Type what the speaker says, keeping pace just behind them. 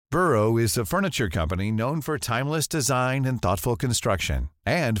Burrow is a furniture company known for timeless design and thoughtful construction,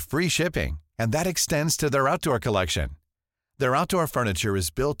 and free shipping, and that extends to their outdoor collection. Their outdoor furniture is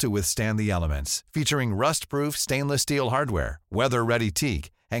built to withstand the elements, featuring rust-proof stainless steel hardware, weather-ready teak,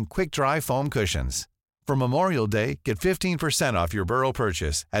 and quick-dry foam cushions. For Memorial Day, get 15% off your Burrow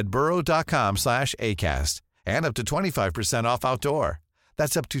purchase at burrow.com/ACAST and up to 25% off outdoor.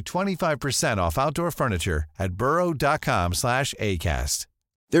 That's up to 25% off outdoor furniture at burrow.com/ACAST.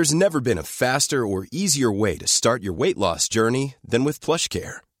 There's never been a faster or easier way to start your weight loss journey than with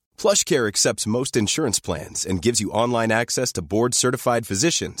PlushCare. PlushCare accepts most insurance plans and gives you online access to board-certified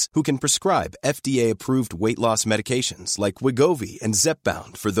physicians who can prescribe FDA-approved weight loss medications like Wegovy and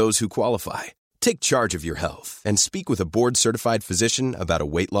Zepbound for those who qualify. Take charge of your health and speak with a board-certified physician about a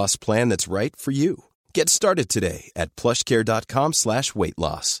weight loss plan that's right for you. Get started today at plushcare.com/weight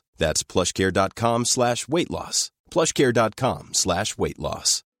loss. That's plushcare.com/weight loss. plushcare.com/weight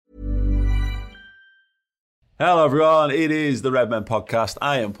loss. Hello everyone, it is the Redmen Podcast.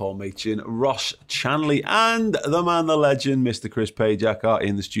 I am Paul Machin, Ross Chanley, and the man, the legend, Mr. Chris Pajak are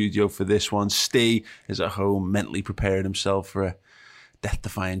in the studio for this one. Steve is at home mentally preparing himself for a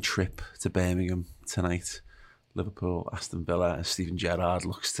death-defying trip to Birmingham tonight. Liverpool, Aston Villa, and Steven Gerrard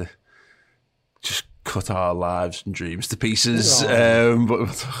looks to just cut our lives and dreams to pieces. But we'll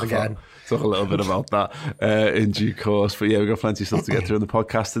talk a little bit about that in due course. But yeah, we've got plenty of stuff to get through in the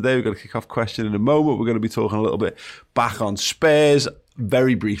podcast today. We've got a kick-off question in a moment. We're going to be talking a little bit back on Spurs.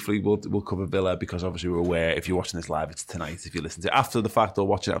 Very briefly, we'll cover Villa because obviously we're aware if you're watching this live, it's tonight. If you listen to it after the fact or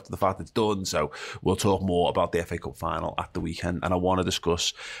watching it after the fact, it's done. So we'll talk more about the FA Cup final at the weekend. And I want to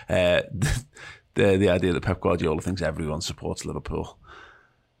discuss the idea that Pep Guardiola thinks everyone supports Liverpool.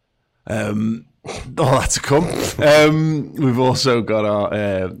 All that to come. We've also got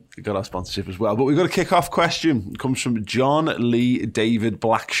our sponsorship as well. But we've got a kick-off question. It comes from John Lee David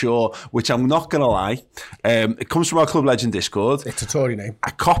Blackshaw, which I'm not going to lie. It comes from our Club Legend Discord. It's a Tory name.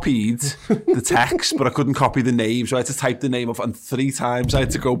 I copied the text, but I couldn't copy the name, so I had to type the name off, and 3 times I had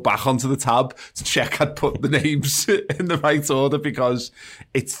to go back onto the tab to check I'd put the names in the right order because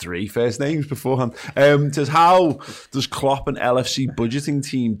it's 3 first names beforehand. It says, how does Klopp and LFC budgeting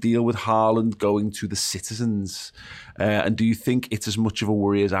team deal with Haaland going to the Citizens? And do you think it's as much of a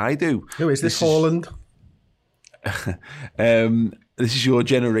worry as I do? Who is this Haaland? This is your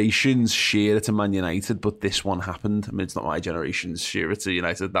generation's Shearer to Man United, but this one happened. I mean, it's not my generation's Shearer to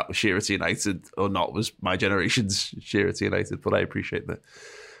United. That was Shearer to United, or not was my generation's Shearer to United. But I appreciate the.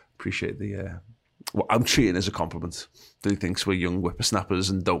 Well, I'm treating it as a compliment. He thinks we're young whippersnappers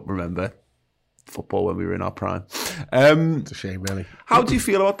and don't remember football when we were in our prime. It's a shame, really. How do you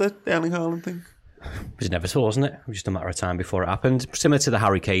feel about the Erling Haaland thing? It was inevitable, wasn't it? It was just a matter of time before it happened. Similar to the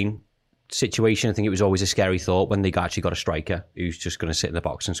Harry Kane situation, I think it was always a scary thought when they actually got a striker who's just going to sit in the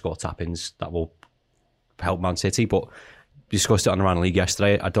box and score tap-ins. That will help Man City, but we discussed it on the Rana League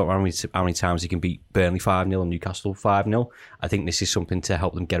yesterday. I don't know how many times he can beat Burnley 5-0 and Newcastle 5-0. I think this is something to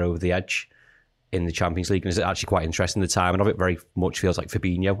help them get over the edge in the Champions League, and it's actually quite interesting. The timing of it very much feels like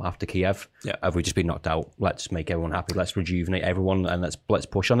Fabinho after Kiev. Yeah. Have we just been knocked out? Let's make everyone happy. Let's rejuvenate everyone and let's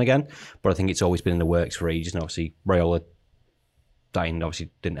push on again. But I think it's always been in the works for ages. And obviously, Raiola dying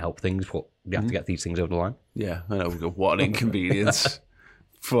obviously didn't help things, but you have to get these things over the line. Yeah, I know. What an inconvenience.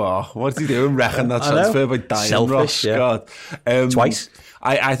 What did he do? Wrecking that transfer by dying, selfish, Ross? Yeah. God. Twice.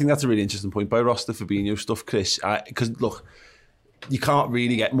 I think that's a really interesting point by Ross, the Fabinho stuff, Chris. Because, look, you can't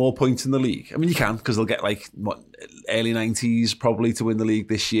really get more points in the league. I mean, you can, because they'll get early 90s probably to win the league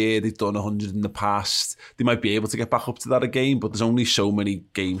this year. They've done 100 in the past. They might be able to get back up to that again, but there's only so many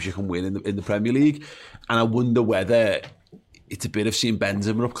games you can win in the Premier League. And I wonder whether it's a bit of seeing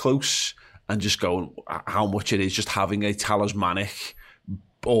Benzema up close and just going how much it is just having a talismanic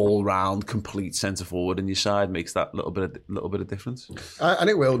all-round complete centre forward in your side makes that little bit of difference. And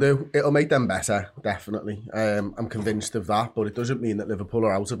it will do. It'll make them better, definitely. I'm convinced of that, but it doesn't mean that Liverpool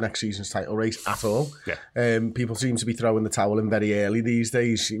are out of next season's title race at all. Yeah. People seem to be throwing the towel in very early these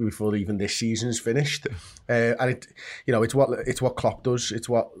days, before even this season's finished. And it's what Klopp does. It's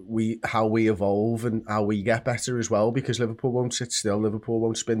how we evolve and how we get better as well. Because Liverpool won't sit still. Liverpool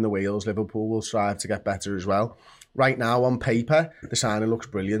won't spin the wheels. Liverpool will strive to get better as well. Right now, on paper, the signing looks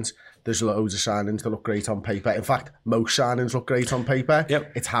brilliant. There's loads of signings that look great on paper. In fact, most signings look great on paper.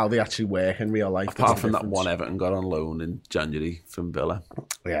 Yep. It's how they actually work in real life. Apart from that one Everton got on loan in January from Villa.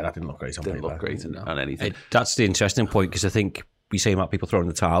 Yeah, that didn't look great on paper. Didn't look great on anything. That's the interesting point, because I think we say about people throwing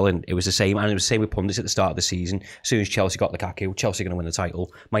the towel in. It was the same, and it was the same with pundits at the start of the season. As soon as Chelsea got Lukaku, Chelsea are going to win the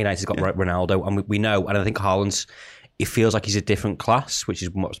title. Man United got Ronaldo, and we know, and I think Haaland's it feels like he's a different class, which is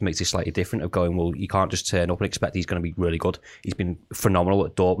what makes it slightly different. Of going, well, you can't just turn up and expect he's going to be really good. He's been phenomenal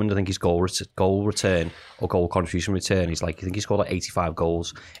at Dortmund. I think his goal return or goal contribution return, I think he scored like 85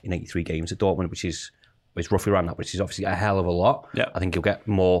 goals in 83 games at Dortmund, which is roughly around that, which is obviously a hell of a lot. Yeah. I think he'll get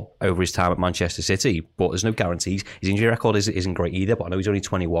more over his time at Manchester City, but there's no guarantees. His injury record isn't great either, but I know he's only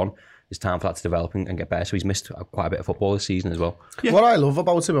 21. It's time for that to develop and get better. So he's missed quite a bit of football this season as well. Yeah. What I love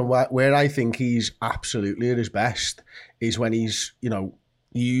about him and where I think he's absolutely at his best is when he's,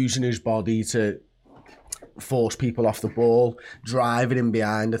 using his body to force people off the ball, driving in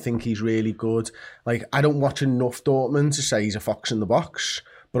behind. I think he's really good. Like, I don't watch enough Dortmund to say he's a fox in the box,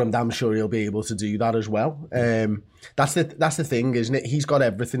 but I'm damn sure he'll be able to do that as well. That's the thing, isn't it? He's got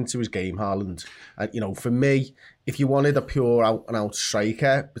everything to his game, Haaland. And, for me, if you wanted a pure out-and-out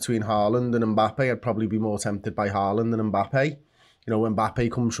striker between Haaland and Mbappe, I'd probably be more tempted by Haaland than Mbappe. When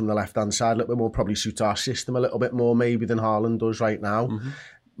Mbappe comes from the left-hand side a little bit more, probably suits our system a little bit more maybe than Haaland does right now. Mm-hmm.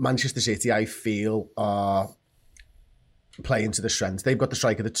 Manchester City, I feel, are playing to the strengths. They've got the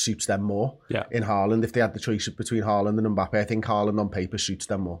striker that suits them more in Haaland. If they had the choice between Haaland and Mbappe, I think Haaland on paper suits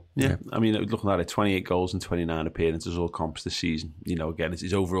them more. Yeah. I mean, looking at it, 28 goals and 29 appearances, all comps this season. Again,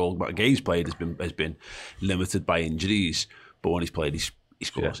 his overall games played has been limited by injuries, but when he's played, he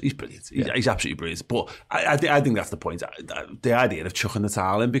scores. Yeah. He's brilliant. He's absolutely brilliant. But I think that's the point. The idea of chucking the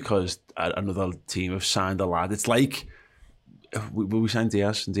towel in because another team have signed a lad. It's like, we signed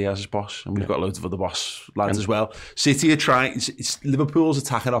Diaz and Diaz's boss, and we've got loads of other boss lads as well. City are trying. Liverpool's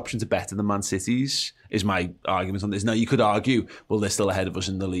attacking options are better than Man City's, is my argument on this. Now, you could argue, well, they're still ahead of us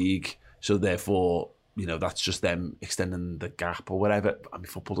in the league, so therefore, that's just them extending the gap or whatever. I mean,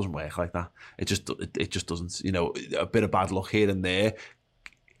 football doesn't work like that. It just doesn't. A bit of bad luck here and there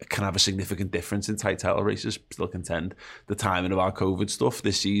can have a significant difference in tight title races. Still contend. The timing of our COVID stuff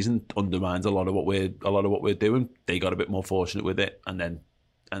this season undermines a lot of what we're doing. They got a bit more fortunate with it, and then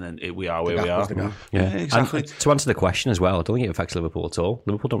we are where we are. Yeah, exactly. And to answer the question as well, I don't think it affects Liverpool at all.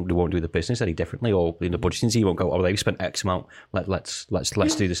 Liverpool won't do the business any differently, or in the budgeting team won't go, they've spent X amount. Let's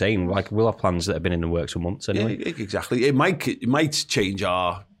do the same. Like, we'll have plans that have been in the works for months anyway. Yeah, exactly. It might change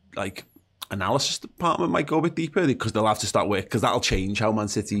our analysis department might go a bit deeper because they'll have to start work, because that'll change how Man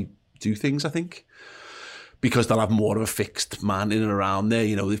City do things, I think, because they'll have more of a fixed man in and around there.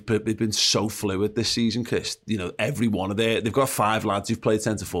 They've been so fluid this season, Chris. Every one of they've got 5 lads who've played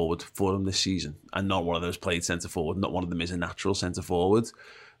centre forward for them this season, and not one of those played centre forward. Not one of them is a natural centre forward.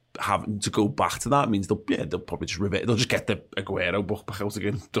 Having to go back to that means they'll probably just revert. They'll just get the Aguero book back out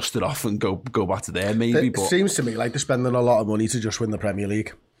again, dust it off, and go back to there maybe. It seems to me like they're spending a lot of money to just win the Premier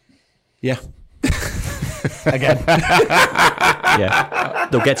League. Yeah. Again. Yeah.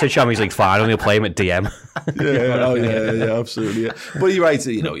 They'll get to a Champions League final and they'll play him at DM. Yeah, absolutely. Yeah. But you're right,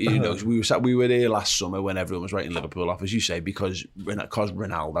 we were there last summer when everyone was writing Liverpool off, as you say, because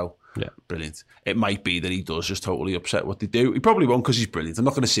Ronaldo. Yeah. Brilliant. It might be that he does just totally upset what they do. He probably won't, because he's brilliant. I'm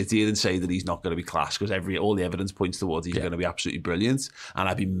not going to sit here and say that he's not going to be class, because all the evidence points towards he's going to be absolutely brilliant, and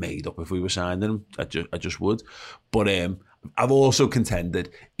I'd be made up if we were signing him. I just would. But I've also contended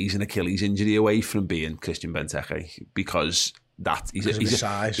he's an Achilles injury away from being Christian Benteke, because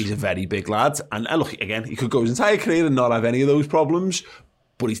he's a very big lad. And look, again, he could go his entire career and not have any of those problems,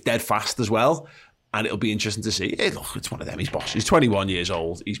 but he's dead fast as well. And it'll be interesting to see. Hey, look, it's one of them. He's boss. He's 21 years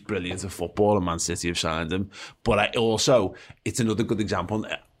old. He's brilliant at football, and Man City have signed him. But it's another good example.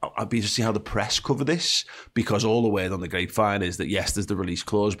 I'd be interested to see how the press cover this, because all the word on the grapevine is that, yes, there's the release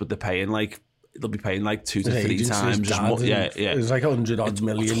clause, but they'll be paying 2 to 3 times as much. Yeah. It's like 100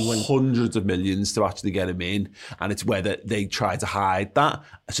 million. Hundreds of millions to actually get him in, and it's whether they try to hide that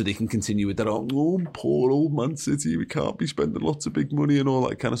so they can continue with that. Oh, poor old Man City, we can't be spending lots of big money and all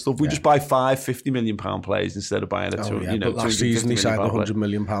that kind of stuff. We just buy 50 million pound players instead of buying but last season they signed a 100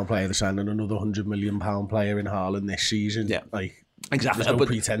 million pound player. They're signing another 100 million pound player in Haaland this season. Yeah, exactly. No, but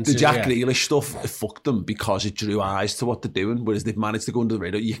pretenses, the Jack Grealish stuff fucked them because it drew eyes to what they're doing, whereas they've managed to go under the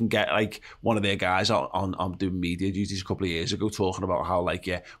radar. You can get one of their guys on doing media duties a couple of years ago talking about how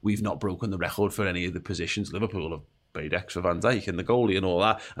we've not broken the record for any of the positions. Liverpool have paid X for Van Dijk and the goalie and all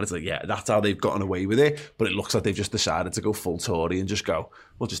that, and it's that's how they've gotten away with it. But it looks like they've just decided to go full Tory and just go,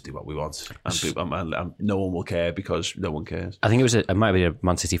 we'll just do what we want, and no one will care because no one cares. I think it might be a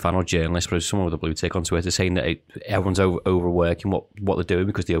Man City fan or journalist, but it was someone with a blue tick on Twitter saying that everyone's overworking what they're doing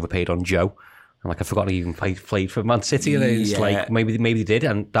because they overpaid on Joe. And I forgot he even played for Man City, and it's maybe they did,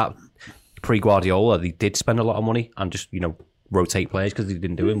 and that pre-Guardiola they did spend a lot of money and just rotate players because they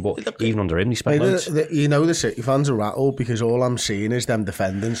didn't do him, but even under him they spent loads. The City fans are rattled because all I'm seeing is them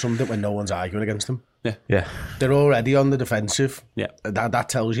defending something when no one's arguing against them. Yeah. They're already on the defensive. Yeah. That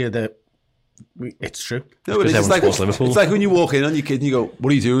tells you that It's true. No, it is. It's like when you walk in on your kid and you go,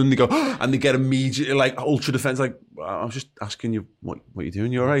 "What are you doing?" And they go, and they get immediately like ultra defense. Like, I was just asking you what are you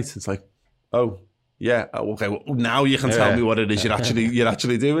doing? You're right. It's like, oh yeah, okay. Well, now you can tell me what it is you're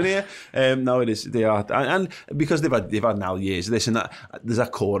actually doing here. No, it is. They are, and because they've had now years of this and that. There's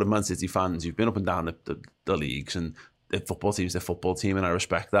that core of Man City fans who've been up and down the leagues, and the football team's their football team, and I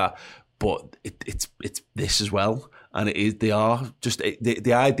respect that. But it's this as well. And they are just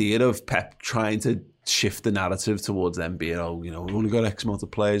the idea of Pep trying to shift the narrative towards them being, we've only got X amount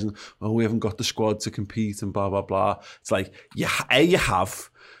of players and we haven't got the squad to compete and blah, blah, blah. It's like, A, you have,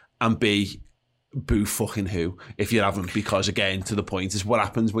 and B, boo fucking who if you haven't, because again, to the point is what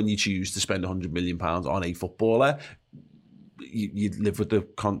happens when you choose to spend £100 million on a footballer. You live with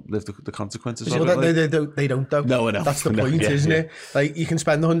the consequences of it. They don't though. No, I know. That's the point, isn't it? Like, you can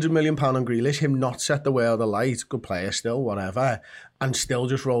spend £100 million on Grealish, him not set the world alight, good player still, whatever, and still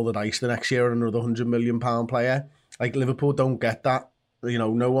just roll the dice the next year on another £100 million player. Like, Liverpool don't get that.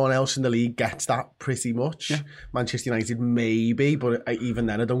 No one else in the league gets that pretty much. Yeah. Manchester United maybe, but even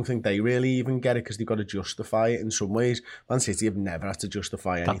then I don't think they really even get it because they've got to justify it in some ways. Man City have never had to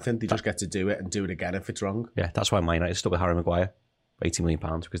justify anything. They just get to do it and do it again if it's wrong. Yeah, that's why Man United stuck with Harry Maguire. £80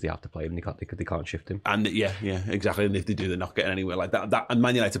 million because they have to play him. They can't shift him. And yeah, exactly. And if they do, they're not getting anywhere like that. And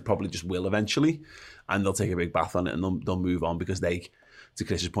Man United probably just will eventually, and they'll take a big bath on it and they'll move on because they, to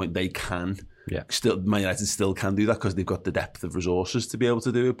Chris's point, they can. Yeah. Man United still can do that because they've got the depth of resources to be able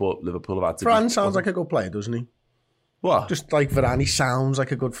to do it. But Liverpool have had to. Varane sounds like a good player, doesn't he? What? Just like Varane, he sounds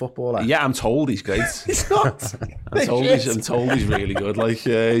like a good footballer. Yeah, I'm told he's great. He's not. I'm told he's really good. Like,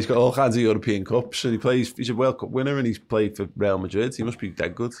 he's got all kinds of European cups, and he's a World Cup winner, and he's played for Real Madrid. He must be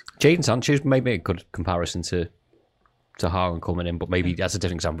dead good. Jadon Sancho may be a good comparison to Haaland coming in, but maybe that's a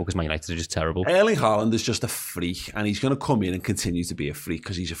different example because Man United are just terrible. Erling Haaland is just a freak, and he's going to come in and continue to be a freak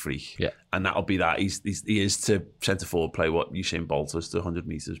because he's a freak. Yeah, and that'll be that. He is to centre forward play what Usain Bolt does to 100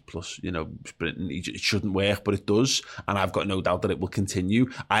 metres plus, sprinting. It shouldn't work, but it does, and I've got no doubt that it will continue.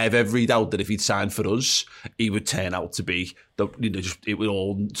 I have every doubt that if he'd signed for us, he would turn out to be it would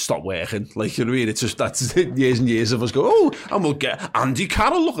all stop working. Like, you know what I mean? It's just that's years and years of us go, and we'll get Andy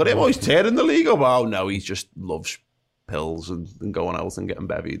Carroll. Look at him, he's tearing the league up. Oh no, he just loves pills and going out and getting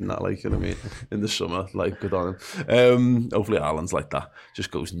bevied and that, like, you know what I mean, in the summer, like, good on him. Hopefully Haaland's like that, just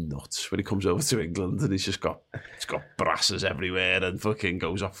goes nuts when he comes over to England and he's got brasses everywhere and fucking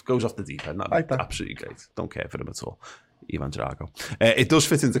goes off the deep end. That'd be absolutely great. Don't care for him at all. Ivan Drago. It does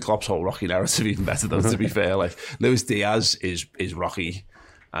fit into Klopp's whole Rocky narrative even better though, to be fair. Like, Luis Diaz is Rocky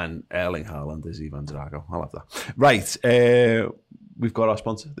and Erling Haaland is Ivan Drago. I love that. Right, we've got our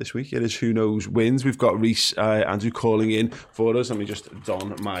sponsor this week. It is Who Knows Wins. We've got Reece Andrew calling in for us. Let me just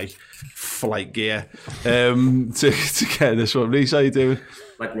don my flight gear to get this one. Reece, how you doing?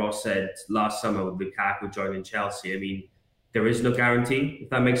 Like Ross said, last summer with Lukaku joining Chelsea, I mean, there is no guarantee, if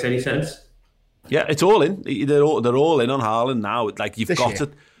that makes any sense. Yeah, it's all in. They're all in on Haaland now. Like, you've got to...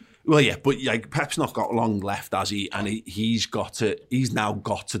 Well, yeah, but like Pep's not got long left, has he? And he's now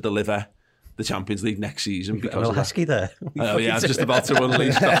got to deliver the Champions League next season because of Heskey there. Oh yeah, I'm just about to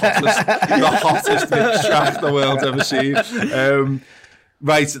unleash the hottest mixed track the world's ever seen.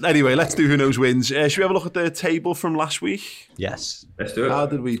 Right, anyway, let's do Who Knows Wins. Should we have a look at the table from last week? Yes. Let's do it. How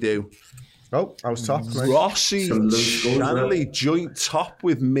did we do? Oh, I was top. Rossi, Shanley, joint top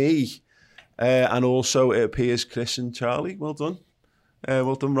with me. And also it appears Chris and Charlie. Well done.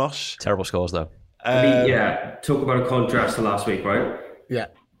 Well done, Ross. Terrible scores though. Talk about a contrast to last week, right?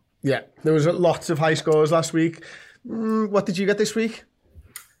 Yeah, there was lots of high scores last week. What did you get this week?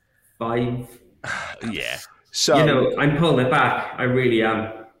 5. Yeah. So I'm pulling it back. I really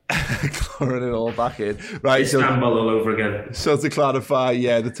am. Clawing it all back in. Right. Istanbul all over again. So to clarify,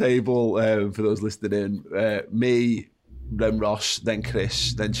 the table, for those listening in, me, then Ross, then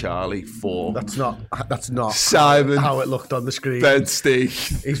Chris, then Charlie, 4. That's not Simon, how it looked on the screen. Then Steve.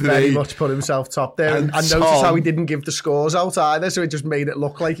 He's very much put himself top there. And notice how he didn't give the scores out either, so it just made it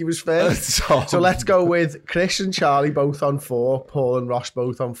look like he was first. So let's go with Chris and Charlie both on 4, Paul and Ross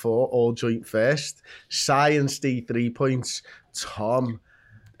both on 4, all joint first. Si and Steve 3 points. Tom,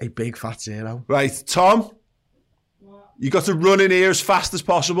 a big fat 0. Right, Tom, you got to run in here as fast as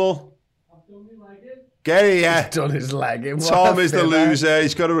possible. Get it, yeah. He's done his leg in. Tom is the loser.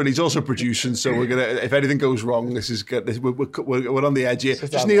 He's got to run. He's also producing, so we're gonna. If anything goes wrong, we're on the edge here.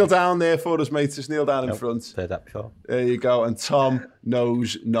 Just kneel down there for us, mate. Just kneel down in front. Heard that before. There you go. And Tom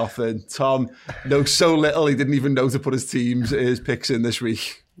knows nothing. Tom knows so little he didn't even know to put his picks in this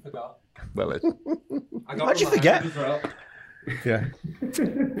week. Forgot. Well, how'd you forget? Yeah.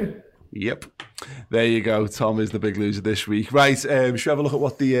 Yep. There you go. Tom is the big loser this week. Right, should we have a look at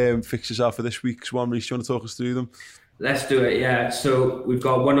what the fixtures are for this week's one? Reece, do you want to talk us through them? Let's do it, yeah. So we've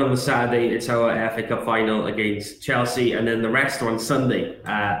got one on the Saturday. It's our FA Cup final against Chelsea. And then the rest are on Sunday.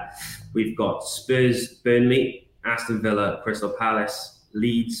 We've got Spurs, Burnley, Aston Villa, Crystal Palace,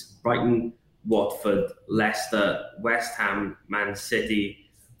 Leeds, Brighton, Watford, Leicester, West Ham, Man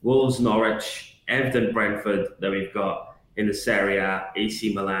City, Wolves, Norwich, Everton, Brentford. Then we've got in the Serie A,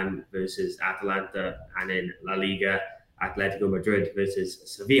 AC Milan versus Atalanta. And in La Liga, Atletico Madrid versus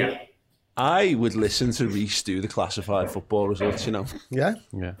Sevilla. I would listen to Reece do the classified football results, you know. Yeah?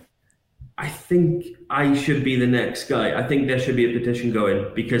 Yeah. I think I should be the next guy. I think there should be a petition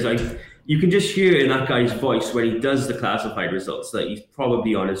going because you can just hear in that guy's voice when he does the classified results that he's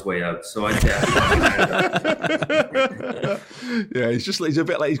probably on his way out. So I definitely. Yeah, he's a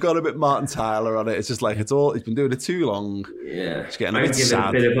bit like he's got a bit Martin Tyler on it. It's just like he's been doing it too long. Yeah, it's getting a bit sad.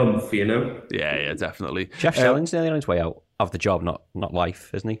 A bit of umph, you know. Yeah, definitely. Jeff Stelling's nearly on his way out of the job, not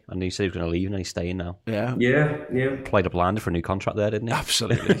life, isn't he? And he said he was going to leave, and he's staying now. Yeah. Played a blinder for a new contract there, didn't he?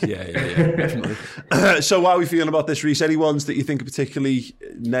 Absolutely. Yeah, definitely. So, what are we feeling about this, Reece? Any ones that you think are particularly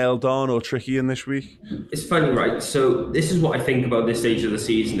nailed on or tricky in this week? It's funny, right? So, this is what I think about this stage of the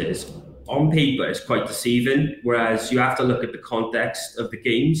season is, on paper, it's quite deceiving, whereas you have to look at the context of the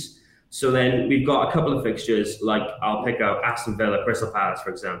games. So then we've got a couple of fixtures, like I'll pick out Aston Villa, Crystal Palace, for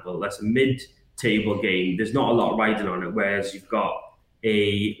example. That's a mid-table game. There's not a lot riding on it, whereas you've got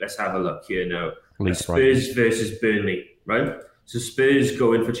let's have a look here now. Spurs versus Burnley, right? So Spurs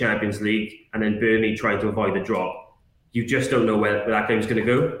going for Champions League and then Burnley trying to avoid the drop. You just don't know where that game's going to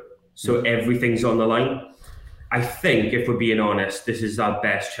go. So everything's on the line. I think, if we're being honest, this is our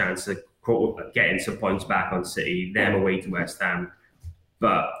best chance of getting some points back on City, them away to West Ham.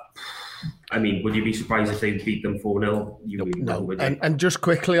 But, I mean, would you be surprised if they beat them 4-0? No. And just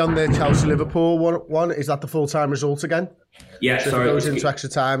quickly on the Chelsea-Liverpool one, is that the full-time result again? Yeah, so sorry. If it goes into extra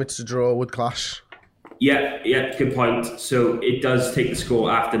time, it's a draw with Clash. Yeah, good point. So it does take the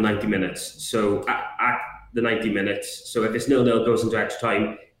score after 90 minutes. So at the 90 minutes, so if it's 0-0 goes into extra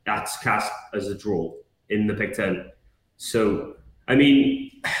time, that's cast as a draw in the Big Ten. So, I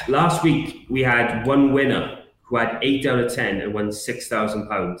mean, last week we had one winner who had 8 out of 10 and won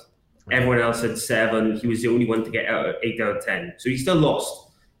 £6,000. Everyone else had 7. He was the only one to get 8 out of 10. So he still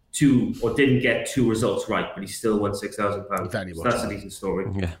lost 2 or didn't get 2 results right, but he still won £6,000. Very so much. that's a decent story.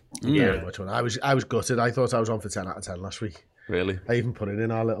 Yeah. Very much one. I was gutted. I thought I was on for 10 out of 10 last week. Really? I even put it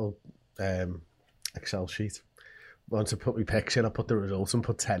in our little Excel sheet. Once I put my picks in, I put the results and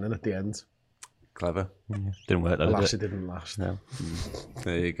put 10 in at the end. Clever. Didn't work though, Alas, it didn't last. No.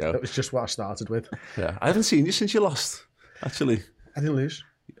 There you go. It was just what I started with. Yeah, I haven't seen you since you lost, actually. I didn't lose.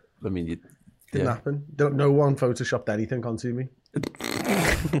 I mean, you didn't happen. No one photoshopped anything onto me.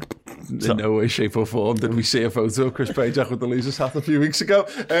 In no way, shape or form did we see a photo of Chris Pajak with the losers hat a few weeks ago.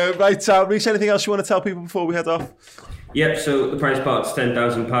 Right, Reece, anything else you want to tell people before we head off? Yep, so the prize part's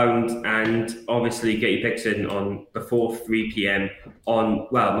 £10,000 and obviously get your picks in on before 3 p.m.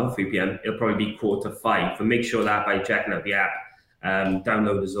 not 3 p.m, it'll probably be 4:45. So make sure that by checking out the app,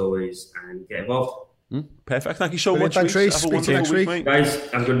 download as always and get involved. Perfect, thank you so much. Thanks, Reece. Have a wonderful week, mate. Guys,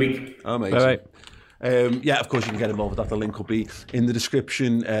 have a good week. Amazing. Bye-bye. Yeah, of course you can get involved with that. The link will be in the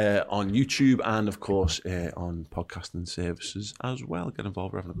description on YouTube and of course on podcasting services as well. Get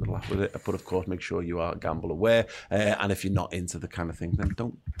involved, we're having a good laugh with it. But of course, make sure you are gamble aware. And if you're not into the kind of thing, then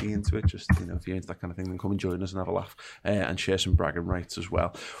don't be into it. Just, if you're into that kind of thing, then come and join us and have a laugh and share some bragging rights as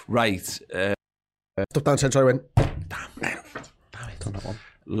well. Right. Stuff down, sorry, win. Damn it. On that one.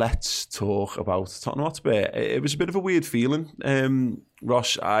 Let's talk about Tottenham Hotspur. It was a bit of a weird feeling.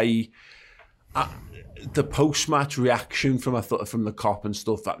 Ross, the post-match reaction from the cop and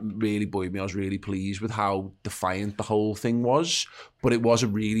stuff, that really buoyed me. I was really pleased with how defiant the whole thing was, but it was a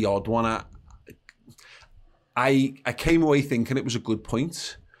really odd one. I came away thinking it was a good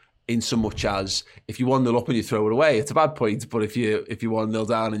point, in so much as if you 1-0 up and you throw it away, it's a bad point. But if you 1-0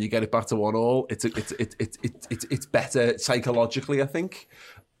 down and you get it back to 1-1, it's better psychologically, I think.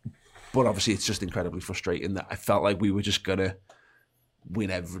 But obviously, it's just incredibly frustrating that I felt like we were just gonna win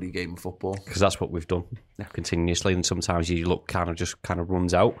every game of football, because that's what we've done continuously, and sometimes you look kind of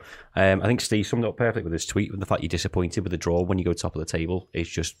runs out. I think Steve summed it up perfectly with his tweet, with the fact you're disappointed with the draw when you go top of the table. It's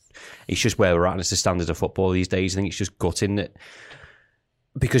just where we're at, and it's the standards of football these days. I think it's just gutting that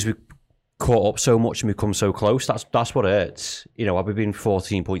because we caught up so much and we've come so close. That's what hurts. I've been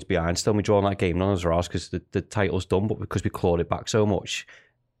 14 points behind, still we draw that game, none of us are ours because the title's done, but because we clawed it back so much,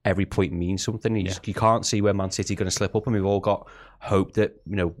 every point means something. You can't see where Man City are going to slip up, and we've all got hope that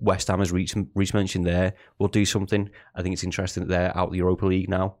West Ham, as Reece mentioned there, will do something. I think it's interesting that they're out of the Europa League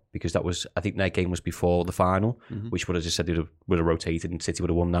now, because I think their game was before the final, which would have just said it would have rotated and City would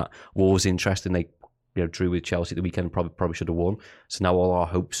have won that. Wolves interesting, they drew with Chelsea the weekend, probably should have won. So now all our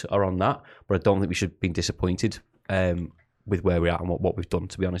hopes are on that, but I don't think we should be disappointed with where we are and what we've done,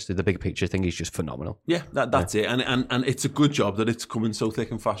 to be honest. The big picture thing is just phenomenal. Yeah, that's it. And it's a good job that it's coming so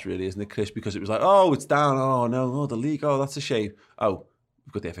thick and fast, really, isn't it, Chris? Because it was like, oh, it's down. Oh, no, the league. Oh, that's a shame. Oh,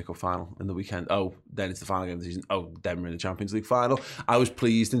 we've got the FA Cup final in the weekend. Oh, then it's the final game of the season. Oh, then we're in the Champions League final. I was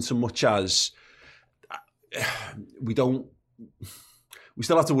pleased in so much as we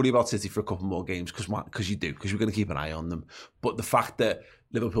still have to worry about City for a couple more games because we're going to keep an eye on them. But the fact that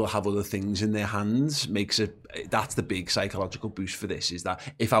Liverpool have other things in their hands that's the big psychological boost for this, is that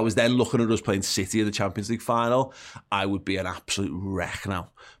if I was then looking at us playing City in the Champions League final, I would be an absolute wreck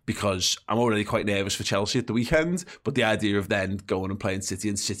now, because I'm already quite nervous for Chelsea at the weekend, but the idea of then going and playing City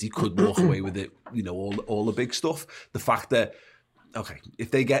and City could walk away with it, all the big stuff. The fact that, okay,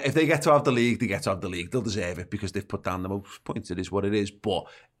 if they get to have the league, they get to have the league. They'll deserve it because they've put down the most points. It is what it is. But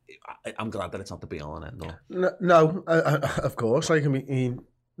I'm glad that it's not the be-all and end-all. No, of course. Like, I mean,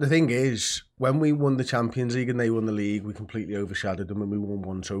 the thing is, when we won the Champions League and they won the league, we completely overshadowed them and we won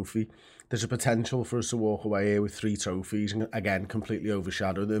one trophy. There's a potential for us to walk away here with 3 trophies and, again, completely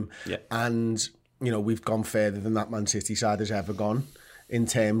overshadow them. Yeah. And, we've gone further than that Man City side has ever gone in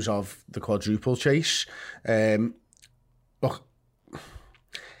terms of the quadruple chase. Look,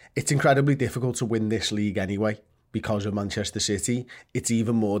 it's incredibly difficult to win this league anyway because of Manchester City. It's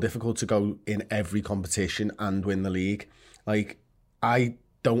even more difficult to go in every competition and win the league. Like, I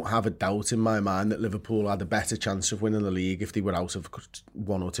don't have a doubt in my mind that Liverpool had a better chance of winning the league if they were out of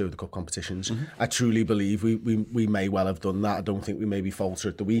 1 or 2 of the cup competitions. I truly believe we may well have done that. I don't think we maybe falter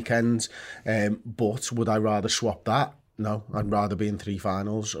at the weekend. But would I rather swap that? No, I'd rather be in 3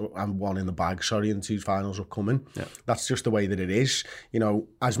 finals and 1 in the bag, and 2 finals upcoming. Yeah. That's just the way that it is.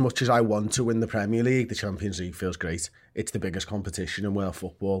 As much as I want to win the Premier League, the Champions League feels great. It's the biggest competition in world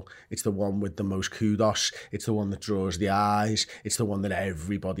football. It's the one with the most kudos. It's the one that draws the eyes. It's the one that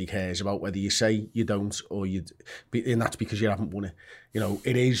everybody cares about, whether you say you don't or you... And that's because you haven't won it.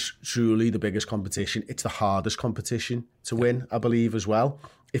 It is truly the biggest competition. It's the hardest competition to win, I believe, as well.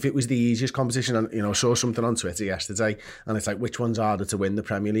 If it was the easiest competition, and I saw something on Twitter yesterday, and it's like, which one's harder to win, the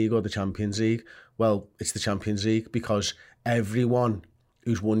Premier League or the Champions League? Well, it's the Champions League, because everyone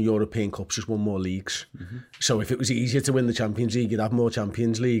who's won European Cups has won more leagues. So if it was easier to win the Champions League, you'd have more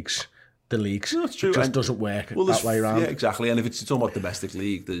Champions Leagues than leagues. No, that's true. It just doesn't work that way around. Yeah, exactly. And if it's talking about domestic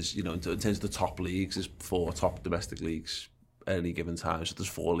league, there's, in terms of the top leagues, there's 4 top domestic leagues at any given time. So there's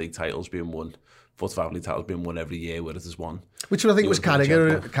 4 league titles being won. 4 to 5 league titles being won every year, whereas there's 1. Which I think was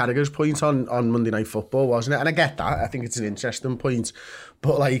Carragher's point on Monday Night Football, wasn't it? And I get that. I think it's an interesting point.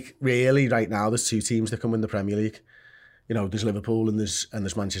 But, like, really, right now, there's 2 teams that can win the Premier League. There's Liverpool and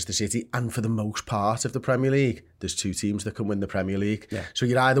there's Manchester City. And for the most part of the Premier League, there's 2 teams that can win the Premier League. Yeah. So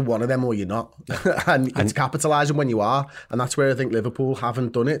you're either one of them or you're not. and it's capitalising when you are. And that's where I think Liverpool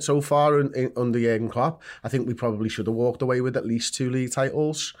haven't done it so far under Jurgen Klopp. I think we probably should have walked away with at least 2 league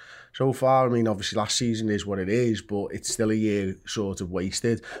titles so far. I mean, obviously last season is what it is, but it's still a year sort of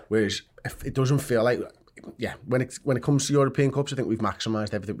wasted. Whereas if it doesn't feel like... Yeah, when it comes to European Cups, I think we've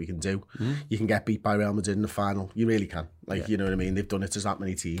maximised everything we can do. You can get beat by Real Madrid in the final. You really can. You know what I mean? They've done it to that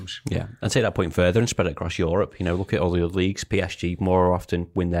many teams. Yeah, and take that point further and spread it across Europe. Look at all the other leagues. PSG more often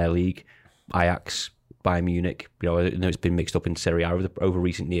win their league. Ajax, Bayern Munich. I know it's been mixed up in Serie A over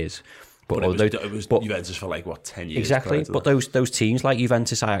recent years. But it was Juventus for 10 years. Exactly. But those teams like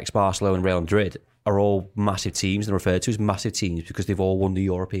Juventus, Ajax, Barcelona and Real Madrid are all massive teams and referred to as massive teams because they've all won the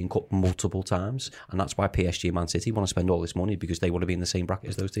European Cup multiple times. And that's why PSG and Man City want to spend all this money, because they want to be in the same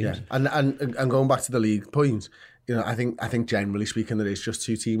bracket as those teams. Yeah. And going back to the league point, I think generally speaking there is just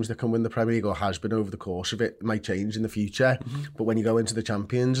 2 teams that can win the Premier League, or has been over the course of it. It might change in the future. But when you go into the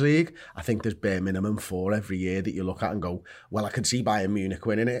Champions League, I think there's bare minimum 4 every year that you look at and go, well, I could see Bayern Munich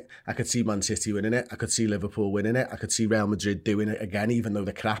winning it. I could see Man City winning it. I could see Liverpool winning it. I could see Real Madrid doing it again, even though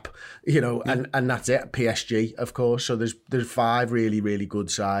they're crap. And that's it. PSG, of course. So there's 5 really, really good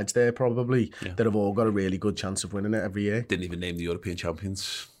sides there probably that have all got a really good chance of winning it every year. Didn't even name the European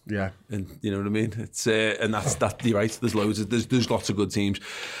champions. Yeah, and you know what I mean. It's and that's you're right. There's lots of good teams.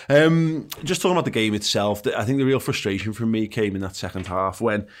 Just talking about the game itself, I think the real frustration for me came in that second half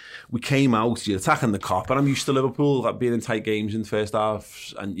when we came out, you're attacking the Kop, and I'm used to Liverpool being in tight games in the first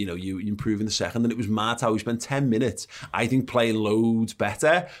half, and you improve in the second. And it was mad how we spent 10 minutes, I think, playing loads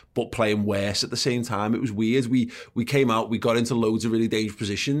better, but playing worse at the same time. It was weird. We came out, we got into loads of really dangerous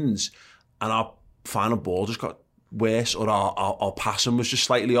positions, and our final ball just got worse, or our passing was just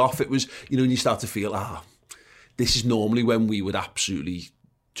slightly off. It was, when you start to feel, this is normally when we would absolutely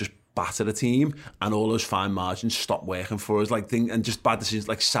just batter the team, and all those fine margins stop working for us. And just bad decisions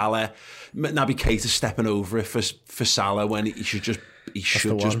like Salah, Naby Keita stepping over it for Salah when he should just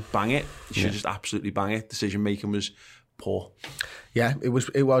bang it. He should just absolutely bang it. Decision making was poor. Yeah, it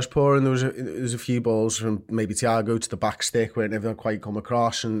was poor, and there was a few balls from maybe Thiago to the back stick where it never quite come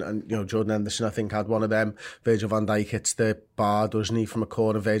across, and Jordan Henderson I think had one of them. Virgil van Dijk hits the bar, doesn't he, from a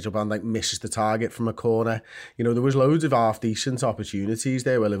corner. Virgil van Dijk misses the target from a corner. There was loads of half decent opportunities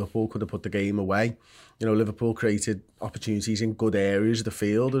there where Liverpool could have put the game away. Liverpool created opportunities in good areas of the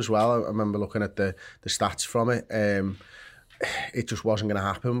field as well. I remember looking at the stats from it. It just wasn't going to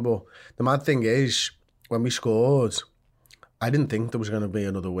happen. But the mad thing is, when we scored, I didn't think there was going to be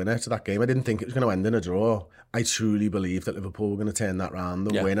another winner to that game. I didn't think it was going to end in a draw. I truly believed that Liverpool were going to turn that round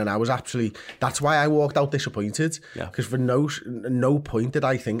and win. And I was that's why I walked out disappointed. Because for no point did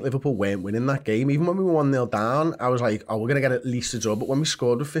I think Liverpool weren't winning that game. Even when we were 1-0 down, I was like, we're going to get at least a draw. But when we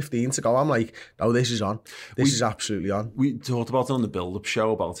scored with 15 to go, I'm like, no, this is on. This is absolutely on. We talked about it on the build-up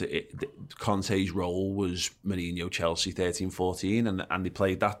show about it. Conte's role was Mourinho, Chelsea 13-14, and they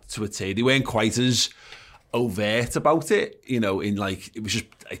played that to a T. They weren't quite as overt about it, it was just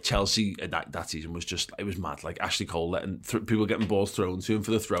like Chelsea that season was just, it was mad. Like Ashley Cole letting people getting balls thrown to him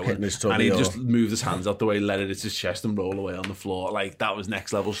for the throw, and he just moved his hands out the way, let it hit his chest and roll away on the floor. Like that was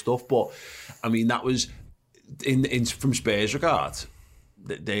next level stuff. But I mean, that was in from Spurs' regard.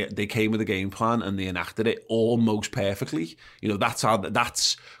 They came with a game plan and they enacted it almost perfectly.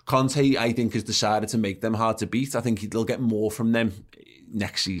 That's Conte, I think, has decided to make them hard to beat. I think they'll get more from them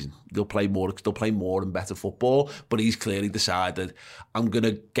next season. They'll play more and better football, but he's clearly decided, I'm going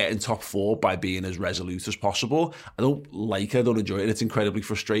to get in top four by being as resolute as possible. I don't enjoy it. It's incredibly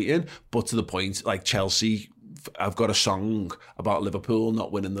frustrating, but to the point, like Chelsea, I've got a song about Liverpool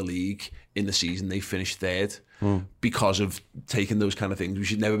not winning the league in the season they finished third because of taking those kind of things. We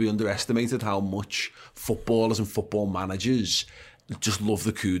should never be underestimated how much footballers and football managers just love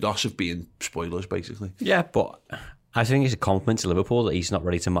the kudos of being spoilers, basically. Yeah, but I think it's a compliment to Liverpool that he's not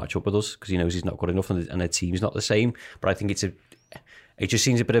ready to match up with us because he knows he's not good enough and the team's not the same. But I think it just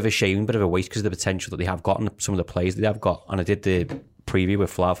seems a bit of a shame, a bit of a waste because of the potential that they have got and some of the players that they have got. And I did the preview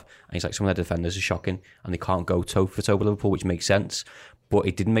with Flav, and he's like, some of their defenders are shocking and they can't go toe for toe with Liverpool, which makes sense. But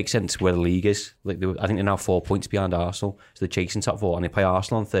it didn't make sense where the league is. I think they're now 4 points behind Arsenal, so they're chasing top four, and they play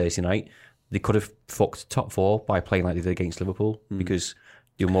Arsenal on Thursday night. They could have fucked top four by playing like they did against Liverpool because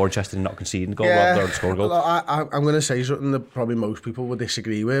you're more interested in not conceding a goal rather than scoring a goal. I'm going to say something that probably most people would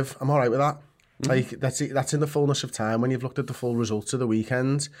disagree with. I'm all right with that. Like that's in the fullness of time when you've looked at the full results of the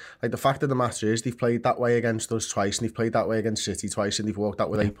weekend. Like the fact of the matter is they've played that way against us twice, and they've played that way against City twice, and they've walked out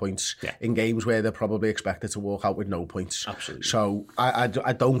with 8 points in games where they're probably expected to walk out with no points. Absolutely. So I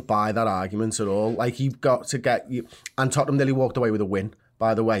don't buy that argument at all. Like you've got to and Tottenham nearly walked away with a win.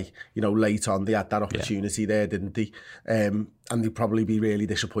 By the way, late on they had that opportunity there, didn't they? And they'd probably be really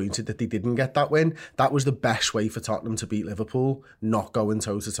disappointed that they didn't get that win. That was the best way for Tottenham to beat Liverpool, not going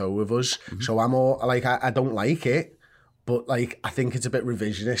toe-to-toe with us. Mm-hmm. So I'm all like, I don't like it, but like I think it's a bit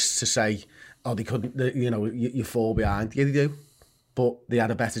revisionist to say, they couldn't, you fall behind. Yeah, they do. But they had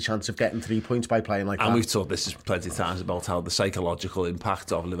a better chance of getting 3 points by playing like that. And we've talked this plenty of times about how the psychological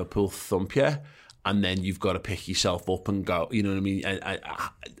impact of Liverpool thump you, and then you've got to pick yourself up and go, you know what I mean?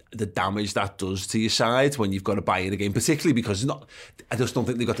 The damage that does to your side when you've got to buy it again, particularly because I just don't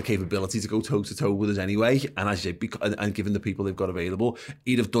think they've got the capability to go toe-to-toe with us anyway. And as you say, and given the people they've got available,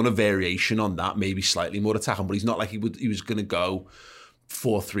 he'd have done a variation on that, maybe slightly more attacking, but he's not like he was going to go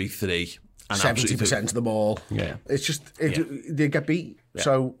 4-3-3. 70% of the ball. Yeah. It's just, they get beat. Yeah.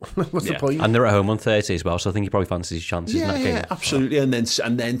 So what's the point? And they're at home on Thursday as well, so I think he probably fancies his chances in that game. Yeah, absolutely. And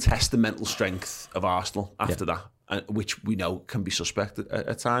then test the mental strength of Arsenal after that, which we know can be suspect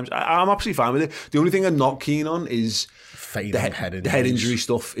at times. I'm absolutely fine with it. The only thing I'm not keen on is the head injury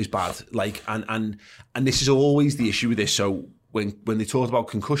stuff is bad. Like, and this is always the issue with this. So when they talked about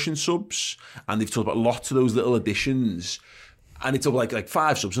concussion subs, and they've talked about lots of those little additions, and it's like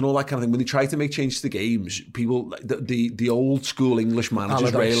 5 subs and all that kind of thing. When they try to make changes to games, people, the old school English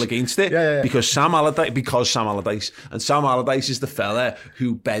managers rail against it because Sam Allardyce, and Sam Allardyce is the fella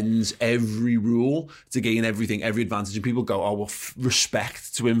who bends every rule to gain everything, every advantage, and people go,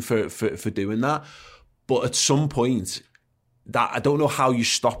 respect to him for doing that. But at some point, that I don't know how you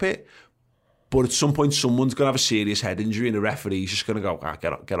stop it. But at some point, someone's going to have a serious head injury and the referee's just going to go,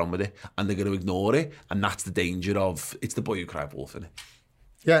 get on with it. And they're going to ignore it. And that's the danger of, it's the boy who cried wolf, isn't it?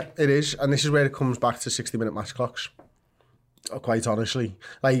 Yeah, it is. And this is where it comes back to 60-minute match clocks. quite honestly.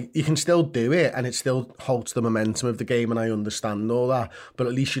 Like, you can still do it and it still halts the momentum of the game, and I understand all that, but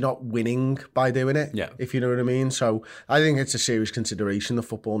at least you're not winning by doing it, if you know what I mean. So I think it's a serious consideration the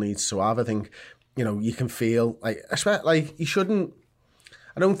football needs to have. I think, you know, you can feel like, you shouldn't,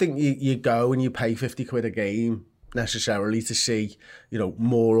 I don't think you go and you pay 50 quid a game necessarily to see, you know,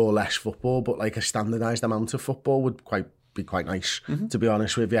 more or less football, but like a standardised amount of football would be quite nice, to be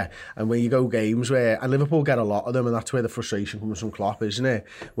honest with you. And when you go games where, and Liverpool get a lot of them, and that's where the frustration comes from Klopp, isn't it?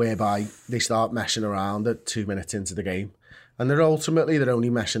 Whereby they start messing around at 2 minutes into the game. And they're only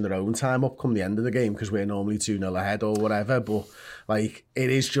messing their own time up come the end of the game because we're normally 2-0 ahead or whatever. But like, it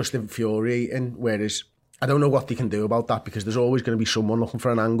is just infuriating. Whereas I don't know what they can do about that, because there's always going to be someone looking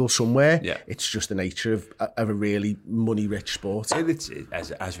for an angle somewhere. Yeah. It's just the nature of a really money-rich sport. As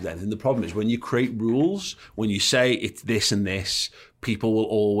with anything, the problem is when you create rules, when you say it's this and this, people will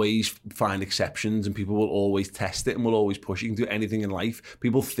always find exceptions and people will always test it and will always push. You can do anything in life.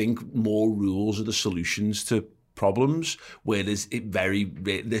 People think more rules are the solutions to problems, where there's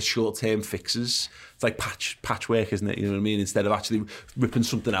short-term fixes. It's like patchwork, isn't it? You know what I mean? Instead of actually ripping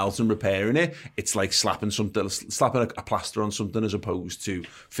something out and repairing it, it's like slapping a plaster on something as opposed to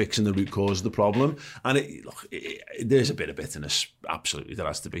fixing the root cause of the problem. And there's a bit of bitterness, absolutely, there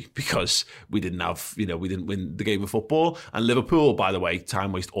has to be, because we didn't win the game of football. And Liverpool, by the way,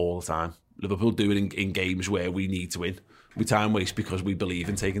 time waste all the time. Liverpool do it in games where we need to win. We time waste because we believe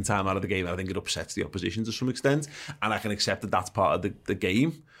in taking time out of the game. I think it upsets the opposition to some extent, and I can accept that that's part of the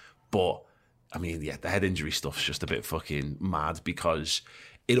game. But I mean, the head injury stuff's just a bit fucking mad, because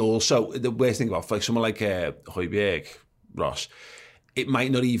it also, the worst thing about like someone like Højbjerg, Ross, it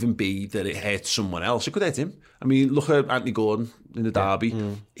might not even be that it hurts someone else. It could hurt him. I mean, look at Anthony Gordon in the derby.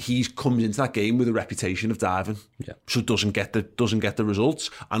 He comes into that game with a reputation of diving, so doesn't get the results.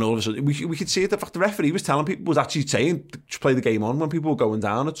 And all of a sudden, we could see it. The fact the referee was telling people, was actually saying to play the game on when people were going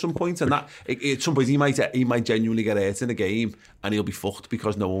down at some point. And that at some point he might genuinely get hurt in a game, and he'll be fucked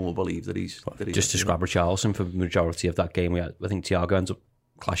because no one will believe that he's. Just describe Richarlison for the majority of that game. I think Thiago ends up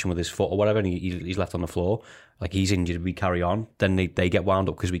clashing with his foot or whatever, and he's left on the floor. Like, he's injured, we carry on. Then they get wound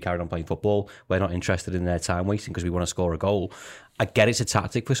up because we carried on playing football. We're not interested in their time wasting because we want to score a goal. I get it's a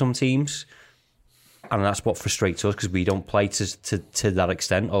tactic for some teams, and that's what frustrates us, because we don't play to that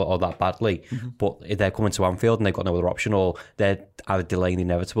extent or that badly. But if they're coming to Anfield and they've got no other option, or they're either delaying the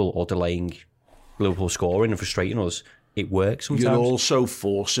inevitable or delaying Liverpool scoring and frustrating us, it works sometimes. You're also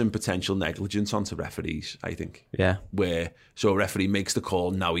forcing potential negligence onto referees, I think. Yeah. So a referee makes the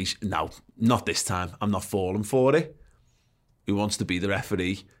call, now not this time, I'm not falling for it. Who wants to be the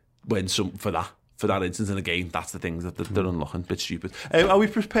referee for that instance in a game? That's the things that they're unlocking. Bit stupid. Are we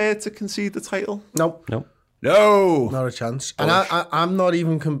prepared to concede the title? No. Not a chance. And I'm not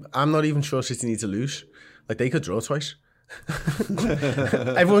even sure City need to lose. Like, they could draw twice.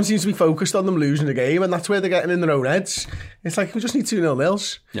 Everyone seems to be focused on them losing the game, and that's where they're getting in their own heads. It's like, we just need 2-0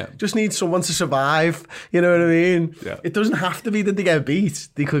 nils. Just need someone to survive. You know what I mean? It doesn't have to be that they get beat.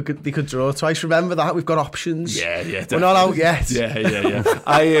 They could draw twice. Remember that, we've got options. We're not out yet.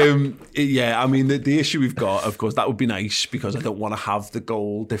 I mean, the issue we've got, of course, that would be nice, because I don't want to have the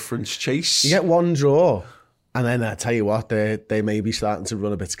goal difference chase. You get one draw, and then I tell you what, they may be starting to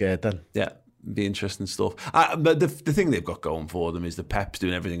run a bit scared then. Be interesting stuff. But the thing they've got going for them is that Pep's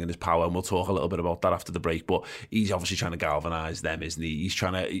doing everything in his power, and we'll talk a little bit about that after the break. But he's obviously trying to galvanise them, isn't he? He's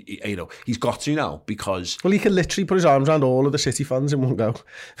trying to, he's got to now, because... Well, he can literally put his arms around all of the City fans in one go.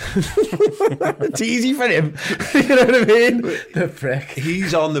 It's easy for him. You know what I mean? The prick.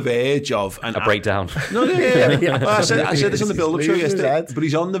 He's on the verge of... a breakdown. No, Well, I said this on the build-up show yesterday, but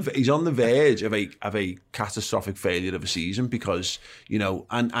he's on the verge of a catastrophic failure of a season, because,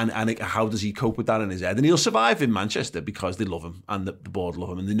 and how does he cope with that in his head? And he'll survive in Manchester because they love him and the board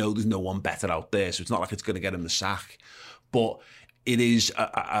love him, and they know there's no one better out there, so it's not like it's going to get him the sack. But it is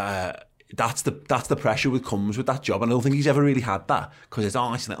that's the pressure that comes with that job, and I don't think he's ever really had that, because it's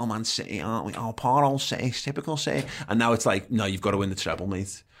like, Man City, aren't we? Poor old City, typical City. And now it's like, no, you've got to win the treble,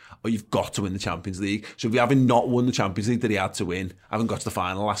 mate, or you've got to win the Champions League. So if you haven't not won the Champions League that he had to win, haven't got to the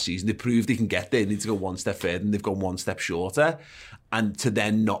final last season, they proved they can get there, they need to go one step further, and they've gone one step shorter. And to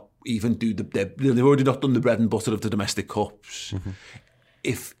then not even do they've already not done the bread and butter of the domestic cups.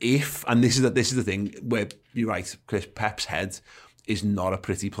 If and this is the thing where you're right, Chris, Pep's head is not a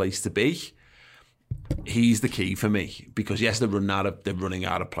pretty place to be. He's the key for me, because yes, they're running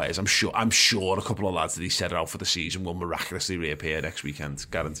out of players. I'm sure a couple of lads that he set out for the season will miraculously reappear next weekend,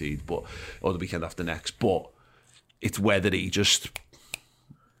 guaranteed, or the weekend after next. But it's whether he just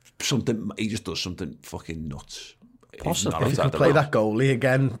does something fucking nuts. Possibly. If you could play that goalie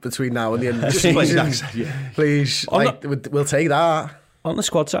again between now and the end of the season, please. We'll take that. On the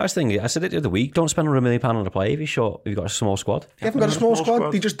squad size thing, I said it the other week, don't spend £100 million on a player if you've got a small squad. You haven't got a small squad.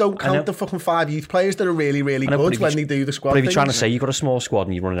 They just don't count the fucking 5 youth players that are really, really good when they do the squad. But if you're trying to say you've got a small squad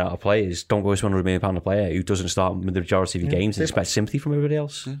and you're running out of players, don't go spend £100 million on a player who doesn't start with the majority of your games and expect sympathy from everybody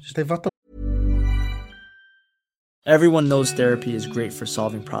else. Everyone knows therapy is great for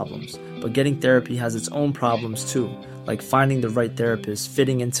solving problems, but getting therapy has its own problems too, like finding the right therapist,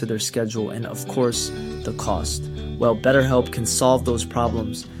 fitting into their schedule, and of course, the cost. Well, BetterHelp can solve those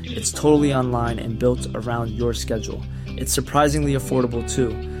problems. It's totally online and built around your schedule. It's surprisingly affordable too.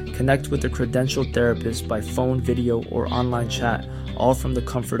 Connect with a credentialed therapist by phone, video, or online chat, all from the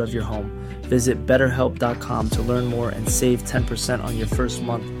comfort of your home. Visit BetterHelp.com to learn more and save 10% on your first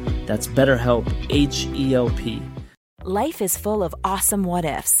month. That's BetterHelp, H-E-L-P. Life is full of awesome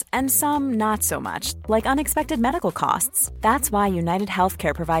what-ifs, and some not so much, like unexpected medical costs. That's why United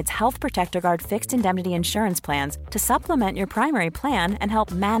Healthcare provides Health Protector Guard fixed indemnity insurance plans to supplement your primary plan and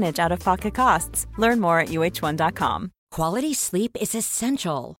help manage out-of-pocket costs. Learn more at UH1.com. Quality sleep is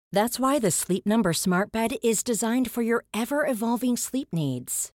essential. That's why the Sleep Number Smart Bed is designed for your ever-evolving sleep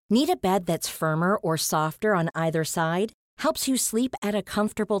needs. Need a bed that's firmer or softer on either side? Helps you sleep at a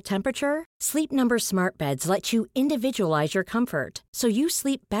comfortable temperature? Sleep Number Smart Beds let you individualize your comfort, so you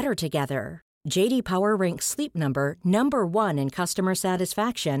sleep better together. J.D. Power ranks Sleep Number number 1 in customer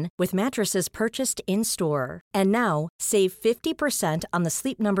satisfaction with mattresses purchased in-store. And now, save 50% on the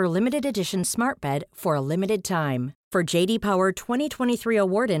Sleep Number Limited Edition Smart Bed for a limited time. For J.D. Power 2023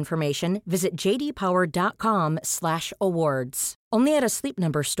 award information, visit jdpower.com/awards. Only at a Sleep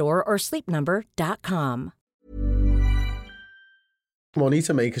Number store or sleepnumber.com. Money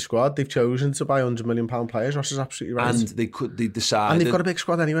to make a squad. They've chosen to buy £100 million players. Ross is absolutely right. And they decided, and they've got a big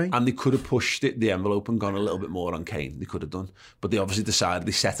squad anyway. And they could have pushed the envelope and gone a little bit more on Kane. They could have done, but they obviously decided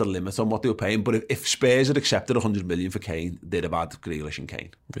they set a limit on what they were paying. But if Spurs had accepted £100 million for Kane, they'd have had Grealish and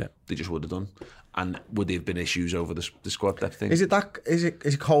Kane. Yeah, they just would have done. And would there have been issues over the squad depth thing? Is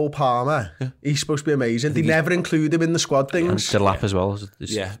it Cole Palmer? Yeah. He's supposed to be amazing. They never include him in the squad things. And Delap as well.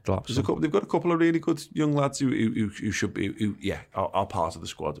 Yeah, they've got a couple of really good young lads who should be are part of the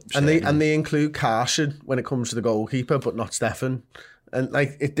squad. And they include Carson when it comes to the goalkeeper, but not Stefan. And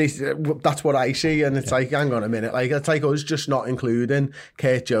that's what I see, and it's like, hang on a minute, like it's like us just not including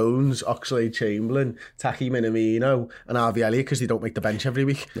Kurt Jones, Oxlade-Chamberlain, Taki Minamino, and Harvey Elliott because they don't make the bench every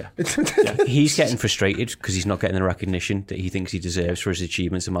week. Yeah. He's getting frustrated because he's not getting the recognition that he thinks he deserves for his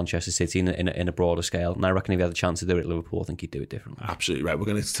achievements in Manchester City in a broader scale. And I reckon if he had the chance to do it at Liverpool, I think he'd do it differently. Absolutely right. We're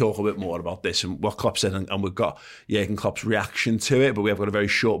going to talk a bit more about this and what Klopp said, and we've got Jurgen Klopp's reaction to it. But we have got a very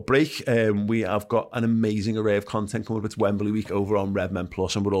short break. We have got an amazing array of content coming up. It's Wembley week over on Redmen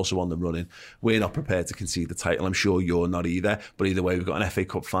Plus, and we're also on the running. We're not prepared to concede the title. I'm sure you're not either. But either way, we've got an FA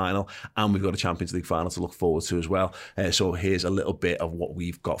Cup final and we've got a Champions League final to look forward to as well. So here's a little bit of what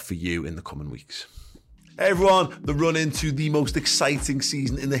we've got for you in the coming weeks. Hey everyone, the run into the most exciting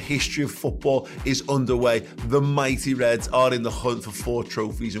season in the history of football is underway. The mighty Reds are in the hunt for 4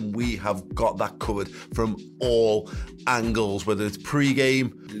 trophies, and we have got that covered from all angles, whether it's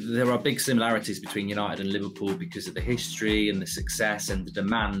pre-game. There are big similarities between United and Liverpool because of the history and the success and the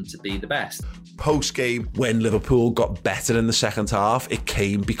demand to be the best. Post-game, when Liverpool got better in the second half, it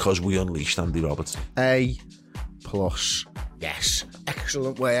came because we unleashed Andy Roberts. A+. Yes,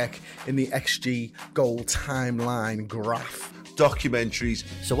 excellent work in the XG goal timeline graph. Documentaries.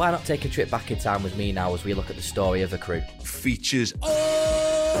 So why not take a trip back in time with me now as we look at the story of the crew? Features.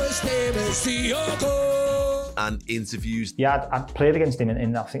 And interviews. Yeah, I played against him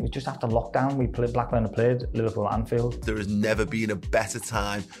in I think it was just after lockdown. Blackburn had played Liverpool at Anfield. There has never been a better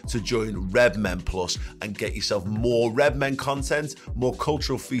time to join Redmen Plus and get yourself more Redmen content, more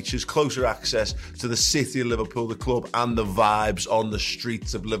cultural features, closer access to the city of Liverpool, the club, and the vibes on the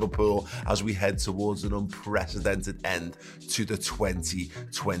streets of Liverpool as we head towards an unprecedented end to the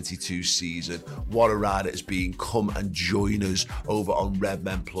 2022 season. What a ride it has been. Come and join us over on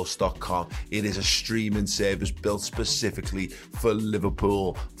redmenplus.com. It is a streaming service built specifically for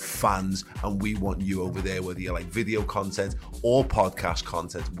Liverpool fans, and we want you over there, whether you like video content or podcast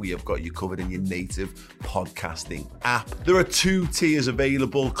content. We have got you covered in your native podcasting app. There are 2 tiers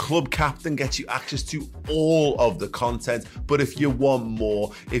available. Club Captain gets you access to all of the content, but if you want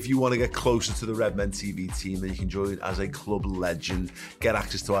more, if you want to get closer to the Redmen TV team, then you can join as a club legend, get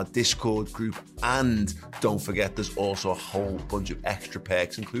access to our Discord group, and don't forget there's also a whole bunch of extra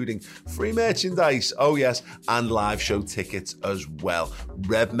perks, including free merchandise. Oh yes, and live show tickets as well.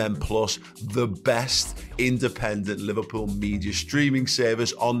 Redmen Plus, the best independent Liverpool media streaming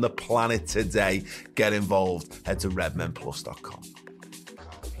service on the planet today. Get involved. Head to redmenplus.com.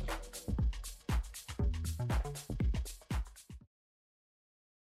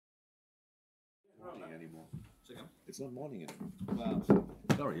 It's not morning anymore. Well,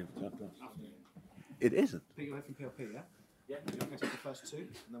 sorry. It isn't. Pick you away from PLP, yeah? Yeah. You're going to take the first two, and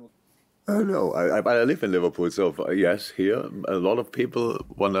then we'll... No, I live in Liverpool, so yes, here a lot of people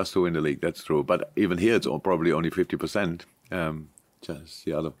want us to win the league. That's true, but even here it's probably only 50%. Just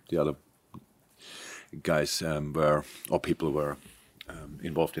the other guys people were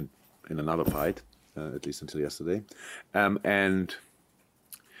involved in another fight, at least until yesterday, and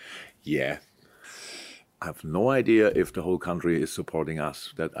yeah. I have no idea if the whole country is supporting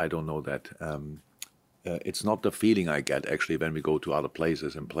us. That I don't know that. It's not the feeling I get actually when we go to other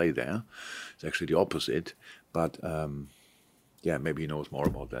places and play there. It's actually the opposite. But yeah, maybe he knows more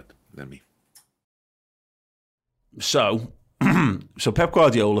about that than me. So Pep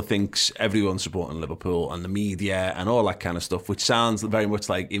Guardiola thinks everyone's supporting Liverpool and the media and all that kind of stuff, which sounds very much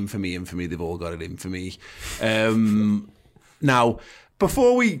like infamy. They've all got it infamy. Now,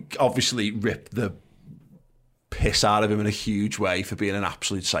 before we obviously rip the piss out of him in a huge way for being an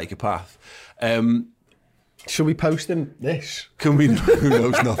absolute psychopath. Should we post him this? Can we? Who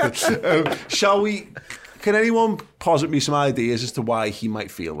knows nothing. Shall we? Can anyone posit me some ideas as to why he might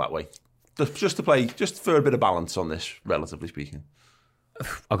feel that way? Just for a bit of balance on this, relatively speaking.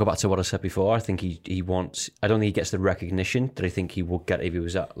 I'll go back to what I said before. I think he wants... I don't think he gets the recognition that I think he would get if he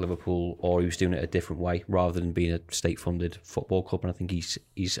was at Liverpool or he was doing it a different way rather than being a state-funded football club. And I think his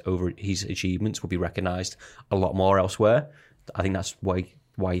achievements will be recognised a lot more elsewhere. I think that's why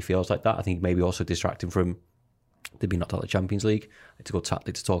he feels like that. I think maybe also distracting from they've been knocked out of the Champions League. It's a good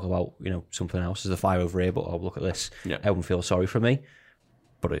tactic to talk about, something else. There's a fire over here, but look at this. Yeah. Everyone feels sorry for me.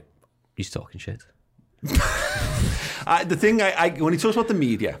 But he's talking shit. The thing when he talks about the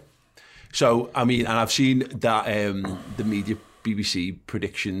media, so I mean, and I've seen that the media BBC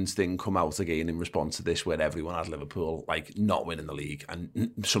predictions thing come out again in response to this, where everyone had Liverpool like not winning the league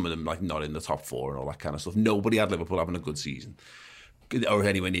and some of them like not in the top four and all that kind of stuff. Nobody had Liverpool having a good season or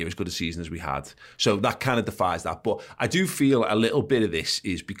anywhere near as good a season as we had. So that kind of defies that. But I do feel a little bit of this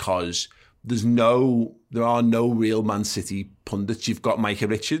is because there are no real Man City pundits. You've got Micah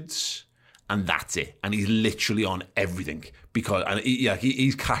Richards. And that's it. And he's literally on everything because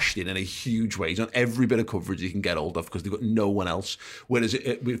he's cashed in a huge way. He's on every bit of coverage he can get hold of because they've got no one else. Whereas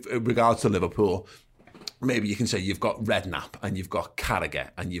with regards to Liverpool, maybe you can say you've got Redknapp and you've got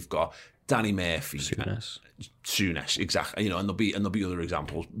Carragher and you've got Danny Murphy. Souness, exactly. And there'll be other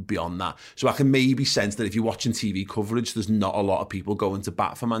examples beyond that. So I can maybe sense that if you're watching TV coverage, there's not a lot of people going to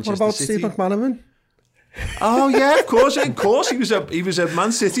bat for Manchester City. What about Steve McManaman? Oh yeah, of course. He was a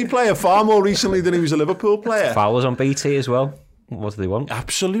Man City player far more recently than he was a Liverpool player. Fowler's on BT as well. What do they want?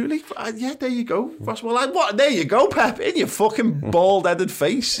 Absolutely. Yeah, there you go. What? There you go, Pep. In your fucking bald-headed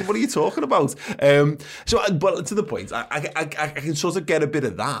face. What are you talking about? But to the point, I can sort of get a bit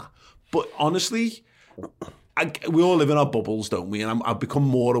of that. But honestly, we all live in our bubbles, don't we? And I've become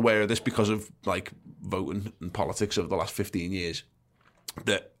more aware of this because of like voting and politics over the last 15 years.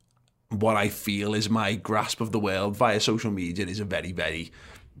 That what I feel is my grasp of the world via social media is a very, very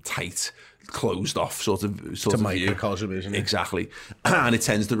tight, closed off sort of view. Exactly. And it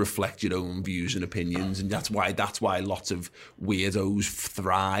tends to reflect your own views and opinions, and that's why lots of weirdos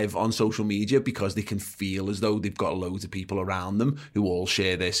thrive on social media, because they can feel as though they've got loads of people around them who all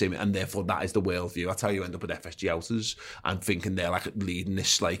share their same, and therefore that is the worldview. That's how you end up with FSG outers and thinking they're like leading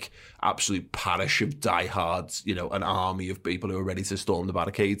this like absolute parish of diehards, an army of people who are ready to storm the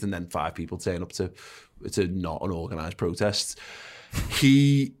barricades, and then 5 people turn up to not an organised protest. Do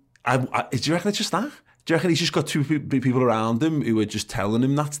you reckon it's just that? Do you reckon he's just got 2 people around him who are just telling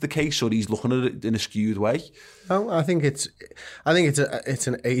him that's the case, or he's looking at it in a skewed way? No, I think it's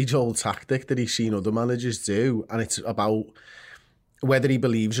an age-old tactic that he's seen other managers do, and it's about whether he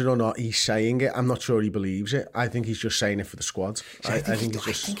believes it or not. He's saying it. I'm not sure he believes it. I think he's just saying it for the squad. I think he does.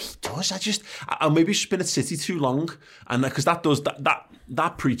 Maybe he's just been at City too long, and because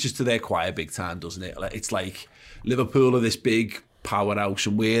that preaches to their choir big time, doesn't it? It's like Liverpool are this big powerhouse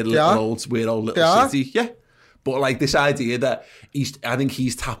and we're old little city. Yeah. But like this idea that I think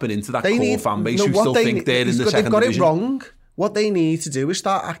he's tapping into that core fan base who still think they're in the second division. They've got it wrong. What they need to do is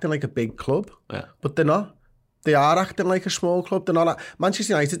start acting like a big club. Yeah. But they're not. They are acting like a small club. They're not.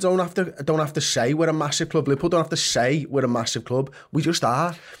 Manchester United don't have to say we're a massive club. Liverpool don't have to say we're a massive club. We just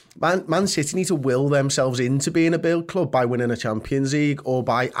are. Man City need to will themselves into being a big club by winning a Champions League or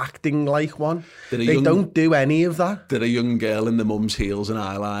by acting like one. They don't do any of that. They're a young girl in the mum's heels and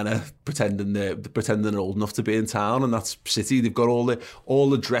eyeliner pretending they're old enough to be in town, and that's City. They've got all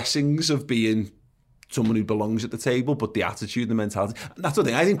the dressings of being someone who belongs at the table, but the attitude and the mentality. And that's the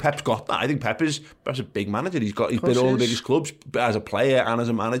thing. I think Pep's got that. I think Pep is a big manager. He's been all the biggest clubs as a player and as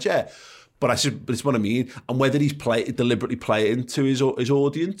a manager. But it's what I mean. And whether he's deliberately playing to his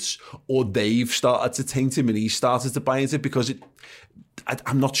audience, or they've started to taint him and he's started to buy into it, because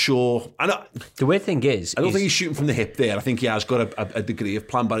I'm not sure. The weird thing is, I don't think he's shooting from the hip there. I think he has got a degree of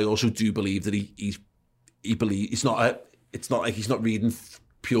plan, but I also do believe that he believes it's not like he's not reading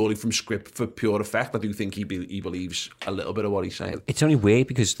purely from script for pure effect. I do think he believes a little bit of what he's saying. It's only weird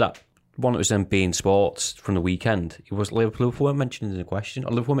because that one that was then being sports from the weekend, it was Liverpool weren't mentioned in the question.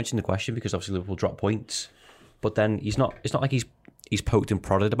 Or Liverpool mentioned the question because obviously Liverpool dropped points, but then it's not like he's poked and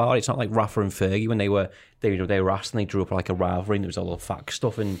prodded about it. It's not like Rafa and Fergie when they were asked and they drew up like a rivalry and there was all the fact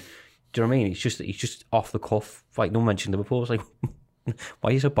stuff. And do you know what I mean? It's just off the cuff. Like no one mentioned Liverpool. It's like, why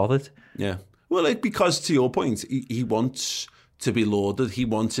are you so bothered? Yeah. Well, because to your point, he wants to be lauded. He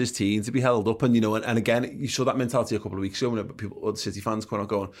wants his team to be held up, and and again, you saw that mentality a couple of weeks ago when other City fans coming out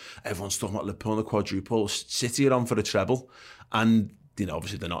going, everyone's talking about Liverpool on the quadruple. City are on for the treble, and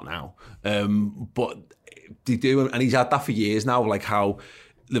obviously they're not now, but they do, and he's had that for years now. Like how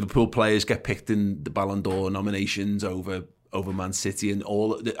Liverpool players get picked in the Ballon d'Or nominations over Man City and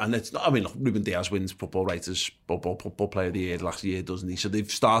all, and it's not. I mean, Ruben Diaz wins Football Player of the Year last year, doesn't he? So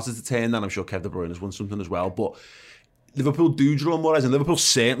they've started to turn that. I'm sure Kevin De Bruyne has won something as well, but Liverpool do draw more eyes, and Liverpool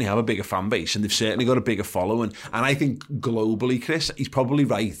certainly have a bigger fan base, and they've certainly got a bigger following. And I think globally, Chris, he's probably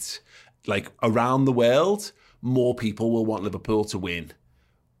right. Like around the world, more people will want Liverpool to win.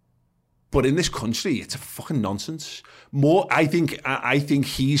 But in this country, it's a fucking nonsense. I think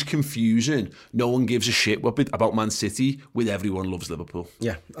he's confusing. No one gives a shit about Man City with everyone loves Liverpool.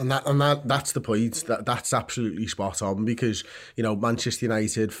 Yeah, and that's the point. That's absolutely spot on, because Manchester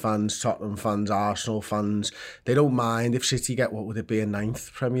United fans, Tottenham fans, Arsenal fans, they don't mind if City get, what would it be, a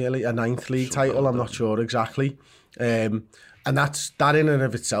ninth league title? I'm not sure exactly. And that in and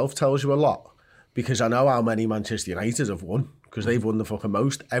of itself tells you a lot, because I know how many Manchester United have won, because they've won the fucking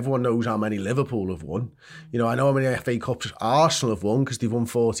most. Everyone knows how many Liverpool have won. I know how many FA Cups Arsenal have won, because they've won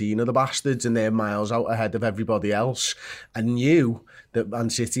 14 of the bastards and they're miles out ahead of everybody else. I knew that Man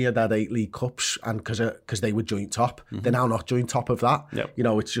City had 8 League Cups, and because they were joint top. Mm-hmm. They're now not joint top of that. Yep.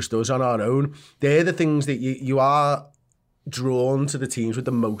 It's just us on our own. They're the things that you are drawn to, the teams with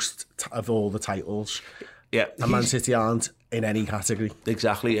the most of all the titles. Yeah, and Man City aren't in any category.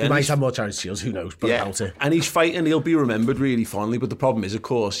 Exactly. He might have more Charity Shields, who knows, but about it. And he's fighting, he'll be remembered really fondly, but the problem is, of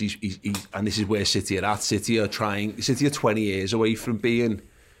course, he's and this is where City are at. City are 20 years away from being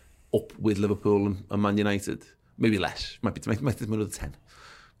up with Liverpool and Man United. Maybe less. Might be another 10.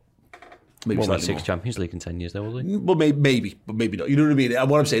 Maybe like 6 Champions League in 10 years, though, will they? Well, maybe, but maybe not. You know what I mean? And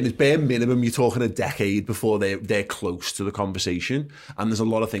what I'm saying is, bare minimum, you're talking a decade before they're close to the conversation. And there's a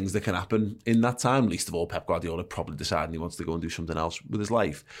lot of things that can happen in that time. Least of all, Pep Guardiola probably deciding he wants to go and do something else with his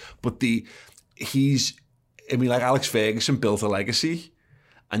life. But like Alex Ferguson built a legacy,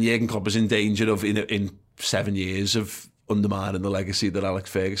 and Jurgen Klopp is in danger of in 7 years of undermining the legacy that Alex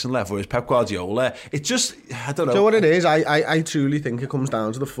Ferguson left. Whereas Pep Guardiola, it just, I don't know. So what it is, I truly think it comes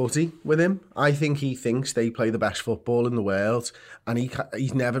down to the footy with him. I think he thinks they play the best football in the world, and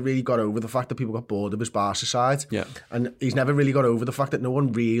he's never really got over the fact that people got bored of his Barca side. Yeah. And he's never really got over the fact that no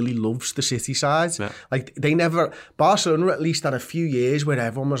one really loves the City side. Yeah. Like, Barcelona at least had a few years where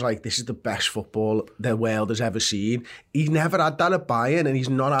everyone was like, this is the best football the world has ever seen. He's never had that at Bayern, and he's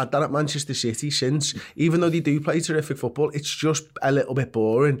not had that at Manchester City since. Even though they do play terrific football, it's just a little bit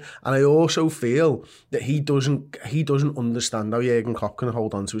boring. And I also feel that he doesn't understand how Jurgen Klopp can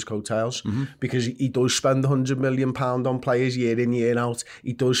hold on to his coattails, because he does spend £100 million on players year in, year out.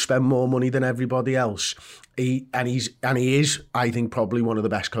 He does spend more money than everybody else. He is, I think, probably one of the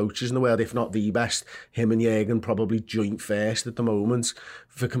best coaches in the world, if not the best. Him and Jurgen probably joint first at the moment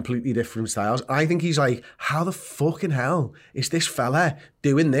for completely different styles. I think he's like, how the fucking hell is this fella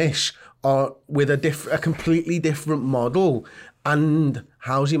doing this with a completely different model, and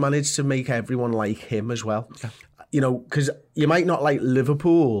how's he managed to make everyone like him as well? Yeah. Because you might not like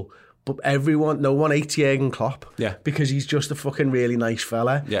Liverpool, But no one hates Jurgen Klopp. Yeah. Because he's just a fucking really nice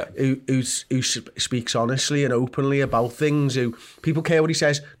fella. Yeah. Who speaks honestly and openly about things. Who people care what he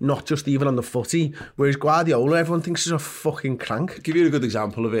says, not just even on the footy. Whereas Guardiola, everyone thinks he's a fucking crank. I'll give you a good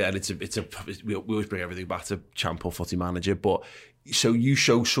example of it, and we always bring everything back to Champ or Footy Manager. But so you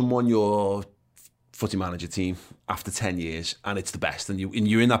show someone your Footy Manager team after 10 years and it's the best, and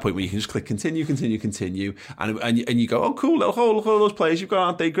you're in that point where you can just click continue, and you go, oh cool, look all those players you've got,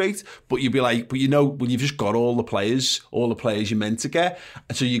 aren't they great? But you'd be like, but when you've just got all the players you're meant to get,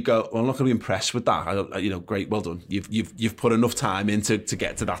 and so you go, well, I'm not going to be impressed with that. Great, well done, you've put enough time in to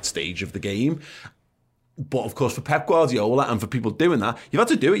get to that stage of the game. But of course, for Pep Guardiola and for people doing that, you've had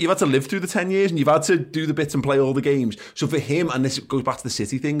to do it. You've had to live through the 10 years and you've had to do the bits and play all the games. So for him, and this goes back to the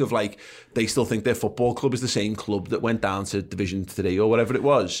City thing of like, they still think their football club is the same club that went down to Division 3 or whatever it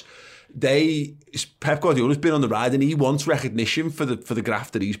was. Pep Guardiola's been on the ride and he wants recognition for the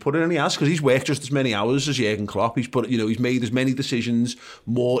graft that he's put in, and he has, because he's worked just as many hours as Jurgen Klopp. He's made as many decisions,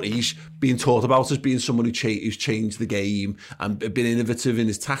 more. He's being talked about as being someone who's changed the game and been innovative in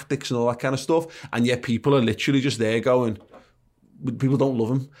his tactics and all that kind of stuff. And yet people are literally just there going, people don't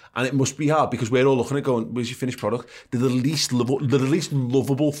love him, and it must be hard because we're all looking at going, where's your finished product? They're the least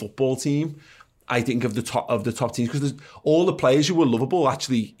lovable football team, I think, of the top teams, because all the players who were lovable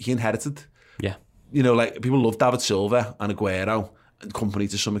actually he inherited. Yeah, like people love David Silva and Aguero and company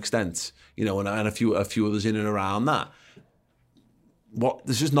to some extent, and a few others in and around that.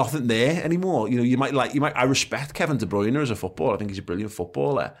 There's just nothing there anymore. I respect Kevin De Bruyne as a footballer. I think he's a brilliant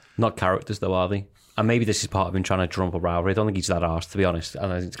footballer. Not characters though, are they? And maybe this is part of him trying to drum up a rivalry. I don't think he's that arse, to be honest.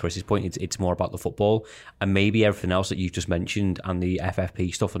 And I think to Chris's point, it's more about the football. And maybe everything else that you've just mentioned and the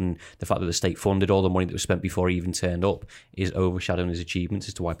FFP stuff and the fact that the state funded all the money that was spent before he even turned up is overshadowing his achievements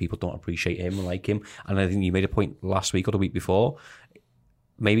as to why people don't appreciate him and like him. And I think you made a point last week or the week before.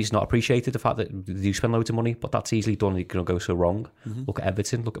 Maybe it's not appreciated, the fact that they do spend loads of money, but that's easily done. It can go so wrong. Mm-hmm. Look at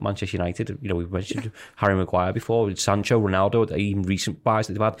Everton, look at Manchester United. We've mentioned Harry Maguire before, Sancho, Ronaldo, even recent buys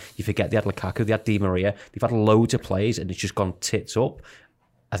that they've had. You forget they had Lukaku, they had Di Maria. They've had loads of players and it's just gone tits up.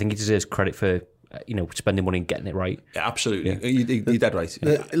 I think he deserves credit for spending money and getting it right. Yeah, absolutely. Yeah. You're dead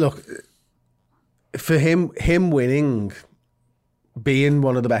right. Look, for him winning, being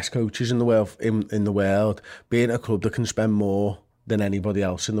one of the best coaches in the world, being a club that can spend more than anybody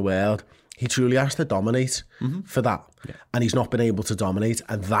else in the world, he truly has to dominate for that. Yeah. And he's not been able to dominate,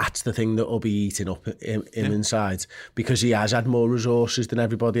 and that's the thing that will be eating up him inside, because he has had more resources than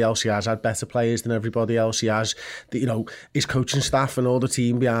everybody else, he has had better players than everybody else, he has his coaching staff and all the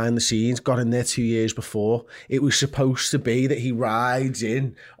team behind the scenes got in there 2 years before. It was supposed to be that he rides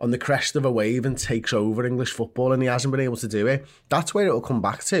in on the crest of a wave and takes over English football, and he hasn't been able to do it. That's where it'll come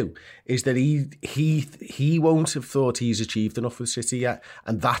back to, is that he won't have thought he's achieved enough with City yet,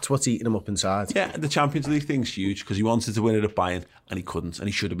 and that's what's eating him up inside. Yeah, the Champions League thing's huge because he wanted to win it at Bayern and he couldn't, and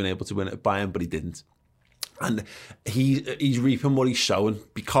he should have been able to win it at Bayern, but he didn't. And he's reaping what he's sowing,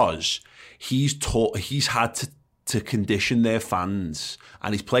 because he's had to condition their fans,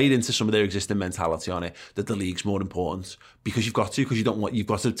 and he's played into some of their existing mentality on it, that the league's more important, because you've got to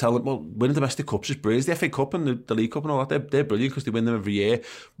tell them, well, winning domestic cups is brilliant. The FA Cup and the League Cup and all that, they're brilliant because they win them every year.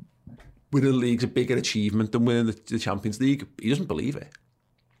 Winning the league's a bigger achievement than winning the Champions League. He doesn't believe it,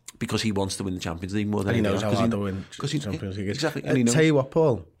 because he wants to win the Champions League more than anything else. He knows how hard to win the Champions League. Exactly. And tell you what,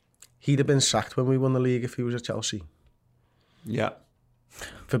 Paul, he'd have been sacked when we won the league if he was at Chelsea. Yeah.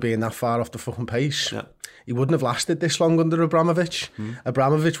 For being that far off the fucking pace. Yeah. He wouldn't have lasted this long under Abramovich.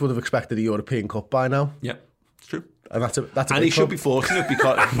 Abramovich would have expected a European Cup by now. Yeah, it's true. And that's a and he should be fortunate,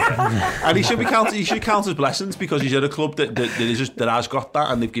 because and he should count his blessings, because he's at a club that has got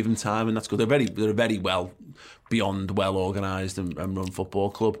that, and they've given time, and that's good. They're a very well beyond well organised and run football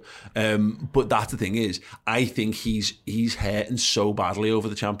club. But that's the thing is, I think he's hurting so badly over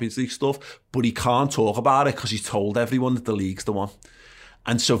the Champions League stuff, but he can't talk about it because he's told everyone that the league's the one.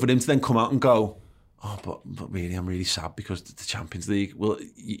 And so for him to then come out and go, oh, but really, I'm really sad because the Champions League, well,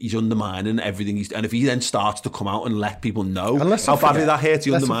 he's undermining everything he's... And if he then starts to come out and let people know how badly that hurts,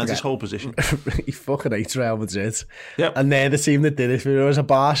 he undermines his whole position. He fucking hates Real Madrid. Yep. And they're the team that did it. If he was a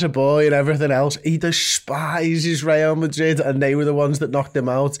Barca boy and everything else, he despises Real Madrid, and they were the ones that knocked him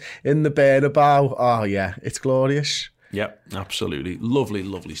out in the Bernabeu. Oh, yeah, it's glorious. Yep, absolutely. Lovely,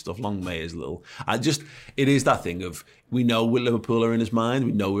 lovely stuff. Long may his little... It is that thing of, we know Liverpool are in his mind,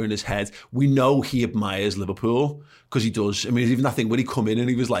 we know we're in his head, we know he admires Liverpool, because he does. I mean, even that thing when he come in and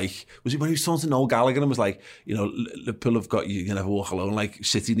he was like, was it when he was talking to Noel Gallagher and was like, Liverpool have got You Can Never Walk Alone, like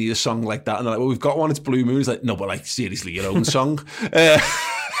City need a song like that, and they're like, well, we've got one, it's Blue Moon. He's like, no, but like, seriously, your own song.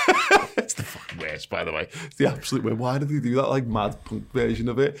 It's the fucking worst, by the way. It's the absolute worst. Why did they do that like mad punk version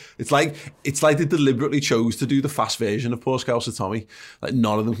of it? It's like they deliberately chose to do the fast version of Poor Scouser Tommy. Like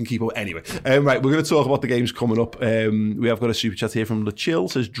none of them can keep up. Anyway, right, we're going to talk about the games coming up. We have got a super chat here from Le Chill.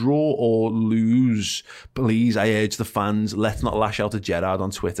 Says, draw or lose, please. I urge the fans, let's not lash out at Gerrard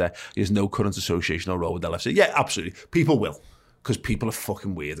on Twitter. He has no current association or role with LFC. Yeah, absolutely. People will. Because people are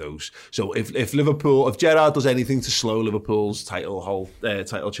fucking weirdos. So if Gerrard does anything to slow Liverpool's title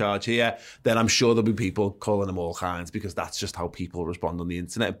charge here, then I'm sure there'll be people calling him all kinds, because that's just how people respond on the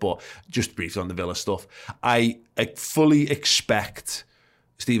internet. But just briefly on the Villa stuff, I fully expect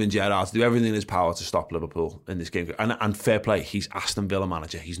Steven Gerrard to do everything in his power to stop Liverpool in this game. And fair play, he's Aston Villa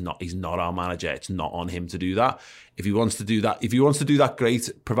manager. He's not our manager. It's not on him to do that. If he wants to do that,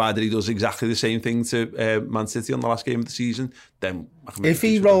 great. Provided he does exactly the same thing to Man City on the last game of the season, then I can. If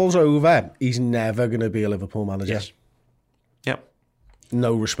he rolls over, he's never going to be a Liverpool manager. Yes. Yep.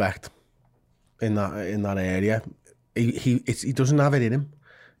 No respect in that area. He doesn't have it in him.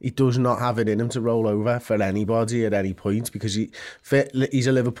 He does not have it in him to roll over for anybody at any point, because he's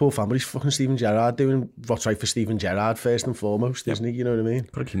a Liverpool fan, but he's fucking Steven Gerrard doing what's right for Steven Gerrard first and foremost, isn't he? You know what I mean?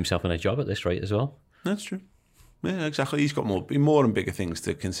 Got to keep himself in a job at this rate as well. That's true. Yeah, exactly. He's got more and bigger things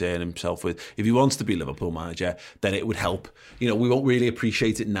to concern himself with. If he wants to be Liverpool manager, then it would help. You know, we won't really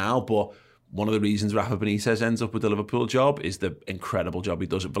appreciate it now, but one of the reasons Rafa Benitez ends up with the Liverpool job is the incredible job he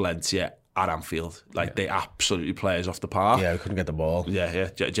does at Valencia, at Anfield. Like, they absolutely play us off the park. Yeah, we couldn't get the ball. Yeah,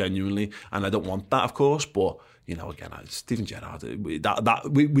 genuinely. And I don't want that, of course, but, you know, again, Steven Gerrard, we don't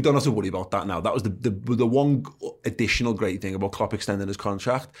have to worry about that now. That was the one additional great thing about Klopp extending his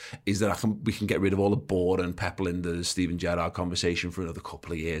contract, is that we can get rid of all the boring Pep Linders, Steven Gerrard conversation for another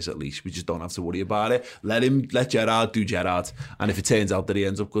couple of years at least. We just don't have to worry about it. Let Gerrard do Gerrard. And if it turns out that he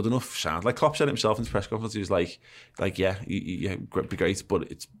ends up good enough, sound like Klopp said himself in his press conference, he was like, yeah, it'd be great, but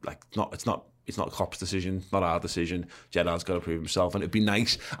it's like it's not Klopp's decision, not our decision. Gerrard's got to prove himself, and it'd be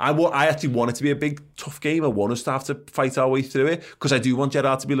nice. I actually want it to be a big, tough game. I want us to have to fight our way through it, because I do want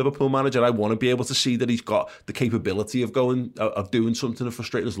Gerrard to be Liverpool manager. I want to be able to see that he's got the capability of doing something to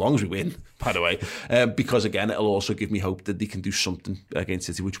frustrate us, as long as we win, by the way. Because again, it'll also give me hope that they can do something against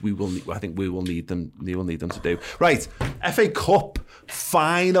City, which we will need. I think we will need them. They will need them to do. Right, FA Cup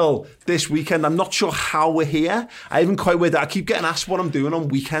final this weekend. I'm not sure how we're here. I haven't quite worked out. I keep getting asked what I'm doing on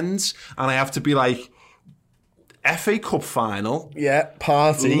weekends, and I have to be like, FA Cup final,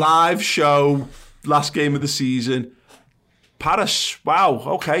 party, live show, last game of the season, Paris. Wow,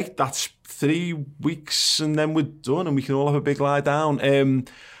 okay, that's 3 weeks and then we're done and we can all have a big lie down.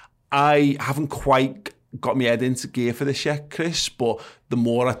 I haven't quite got my head into gear for this yet, Chris, but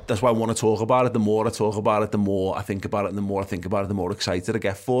that's why I want to talk about it. The more I talk about it, the more I think about it, and the more I think about it, the more excited I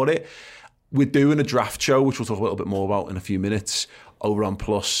get for it. We're doing a draft show, which we'll talk a little bit more about in a few minutes, over on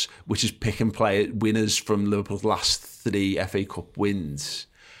Plus, which is pick and play winners from Liverpool's last 3 FA Cup wins.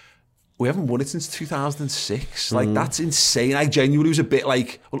 We haven't won it since 2006. Like, that's insane. I genuinely was a bit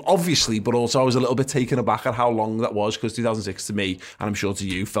like, well, obviously, but also I was a little bit taken aback at how long that was, because 2006 to me, and I'm sure to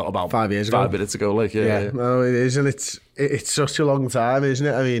you, felt about 5 years ago. 5 minutes ago. Like, yeah. No, it is, and it's such a long time, isn't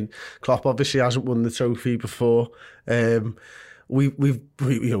it? I mean, Klopp obviously hasn't won the trophy before. We've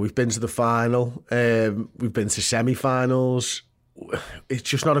been to the final. We've been to semi-finals. It's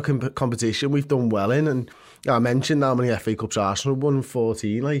just not a competition we've done well in, and I mentioned how many FA Cups Arsenal won in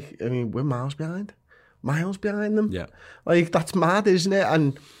 14. Like, I mean, we're miles behind them. Yeah, like, that's mad, isn't it?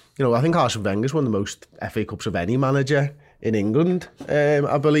 And you know, I think Arsene Wenger's won the most FA Cups of any manager in England.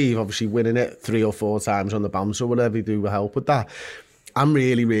 I believe, obviously, winning it 3 or 4 times on the bounce or whatever you do will help with that. I'm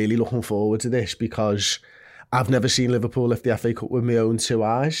really, really looking forward to this, because I've never seen Liverpool lift the FA Cup with my own 2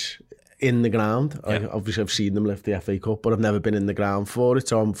 eyes. In the ground. Yeah. Obviously, I've seen them lift the FA Cup, but I've never been in the ground for it.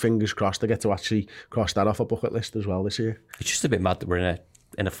 So I'm fingers crossed I get to actually cross that off a bucket list as well this year. It's just a bit mad that we're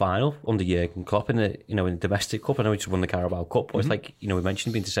in a final under Jurgen Klopp in a domestic cup. I know we just won the Carabao Cup, but it's like, we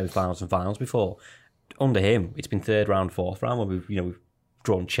mentioned being to semi-finals and finals before. Under him, it's been 3rd round, 4th round, when we've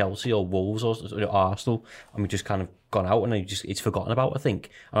drawn Chelsea or Wolves or Arsenal, and we've just kind of gone out and it's forgotten about, I think.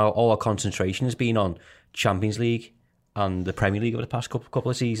 And all our concentration has been on Champions League and the Premier League over the past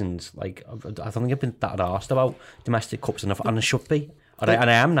couple of seasons. Like, I don't think I've been that arsed about domestic cups enough, and I should be, and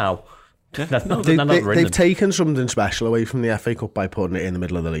I am now. They've taken something special away from the FA Cup by putting it in the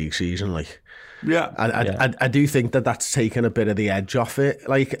middle of the league season. Like, I do think that's taken a bit of the edge off it.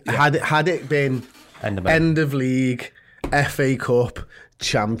 Like, had it been end of league, FA Cup,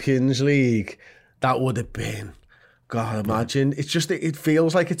 Champions League, that would have been. God, imagine. It's just, it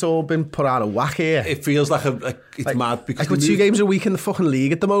feels like it's all been put out of whack here. It feels like it's mad, because we're 2 games a week in the fucking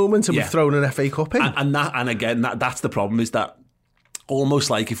league at the moment, and we've thrown an FA Cup in. And again, that's the problem, is that almost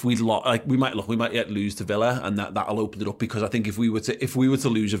like if we might yet lose to Villa, and that'll open it up, because I think if we were to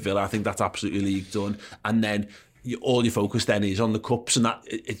lose a Villa, I think that's absolutely league done, and then all your focus then is on the cups, and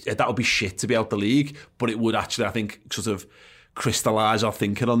that would be shit to be out the league, but it would actually, I think, sort of crystallise our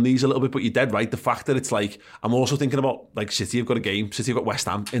thinking on these a little bit. But you're dead right, the fact that it's like, I'm also thinking about like City have got a game, City have got West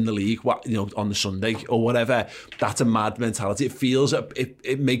Ham in the league, on the Sunday or whatever. That's a mad mentality. It feels,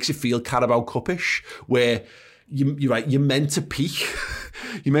 it makes it feel Carabao Cup-ish, where you're right, you're meant to peak,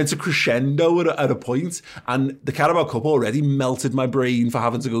 you're meant to crescendo at a point, and the Carabao Cup already melted my brain for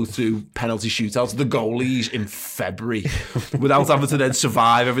having to go through penalty shootouts, the goalies in February, without having to then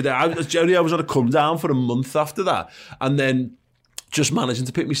survive every day. I was on a come down for a month after that, and then just managing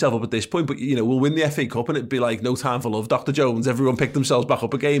to pick myself up at this point. But, we'll win the FA Cup and it'd be like no time for love, Dr. Jones. Everyone picked themselves back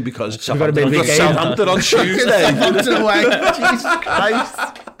up again because we've got Southampton on Tuesday. Jesus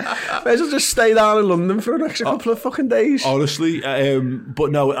Christ. May as well just stay down in London for an extra couple of fucking days. Honestly,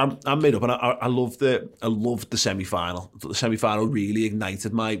 but no, I'm made up, and I loved the semi-final. The semi-final really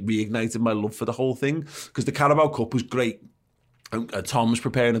reignited my love for the whole thing, because the Carabao Cup was great. Tom's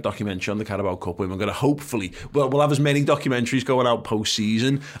preparing a documentary on the Carabao Cup, and we're going to hopefully, we'll have as many documentaries going out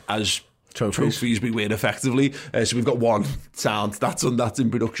post-season as trophies we win effectively. So we've got one sound that's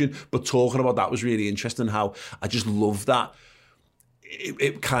in production. But talking about that was really interesting, how I just love that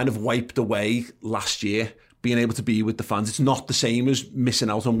it kind of wiped away last year, being able to be with the fans. It's not the same as missing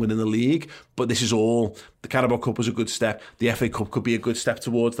out on winning the league, but this is all, the Carabao Cup was a good step. The FA Cup could be a good step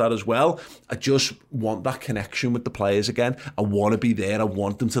towards that as well. I just want that connection with the players again. I want to be there. I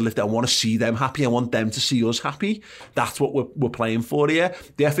want them to lift it. I want to see them happy. I want them to see us happy. That's what we're playing for here.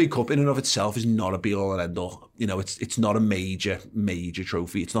 The FA Cup in and of itself is not a be-all and end-all. It's not a major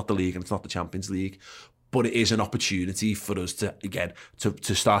trophy. It's not the league and it's not the Champions League. But it is an opportunity for us to, again,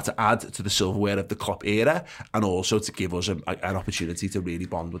 to start to add to the silverware of the Klopp era, and also to give us an opportunity to really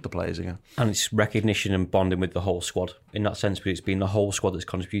bond with the players again. And it's recognition and bonding with the whole squad in that sense, but it's been the whole squad that's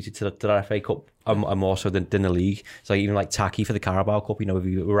contributed to that FA Cup, and more so than the league. So even like Taki for the Carabao Cup, if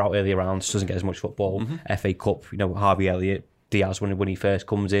we were out earlier rounds, doesn't get as much football. Mm-hmm. FA Cup, Harvey Elliott, Diaz when he first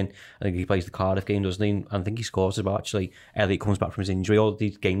comes in, I think he plays the Cardiff game, doesn't he? And I think he scores as well, actually. Elliott comes back from his injury. All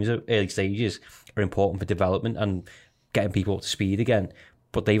these games at early stages are important for development and getting people up to speed again.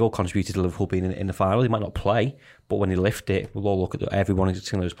 But they've all contributed to Liverpool being in the final. They might not play, but when they lift it, we'll all look at every one of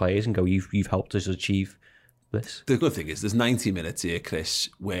those players and go, you've helped us achieve this. The good thing is there's 90 minutes here, Chris,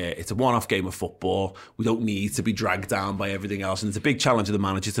 where it's a one-off game of football. We don't need to be dragged down by everything else. And it's a big challenge to the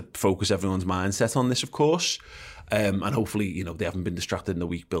manager to focus everyone's mindset on this, of course. And hopefully, they haven't been distracted in the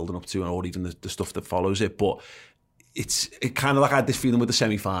week building up to, or even the stuff that follows it. But it kind of like I had this feeling with the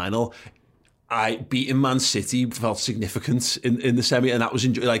semi-final. Beating Man City felt significant in the semi, and that was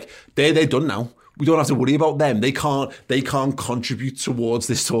like they're done now. We don't have to worry about them. They can't contribute towards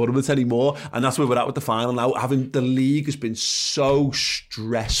this tournament anymore, and that's where we're at with the final now. Having the league has been so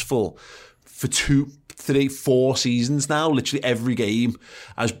stressful for 2, 3, 4 seasons now. Literally every game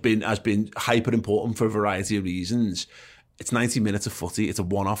has been hyper important for a variety of reasons. It's 90 minutes of footy. It's a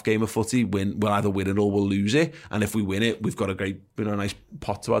one-off game of footy. We'll either win it or we'll lose it. And if we win it, we've got a nice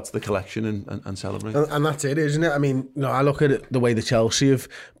pot to add to the collection and celebrate. And that's it, isn't it? I mean, I look at it, the way the Chelsea have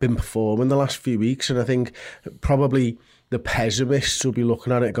been performing the last few weeks, and I think probably the pessimists will be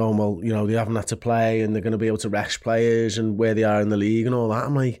looking at it going, well, they haven't had to play and they're going to be able to rest players and where they are in the league and all that.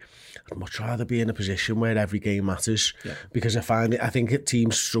 I'm like, I'd much rather be in a position where every game matters, because I think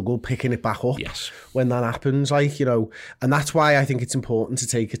teams struggle picking it back up when that happens, and that's why I think it's important to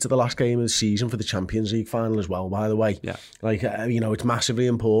take it to the last game of the season for the Champions League final as well, by the way. Yeah. It's massively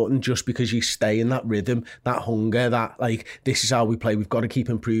important, just because you stay in that rhythm, that hunger, that this is how we play. We've got to keep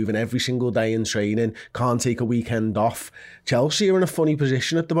improving every single day in training, can't take a weekend off. Chelsea are in a funny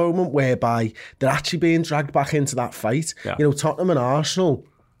position at the moment whereby they're actually being dragged back into that fight. Yeah. Tottenham and Arsenal,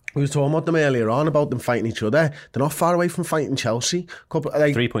 we were talking about them earlier on, about them fighting each other. They're not far away from fighting Chelsea.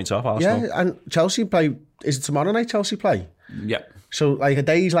 3 points off Arsenal. Yeah, and Chelsea play, is it tomorrow night Chelsea play? Yeah. So a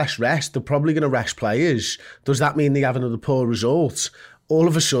day's less rest, they're probably going to rest players. Does that mean they have another poor result? All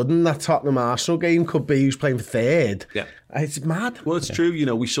of a sudden, that Tottenham-Arsenal game could be who's playing for third. Yeah. It's mad. Well, it's true.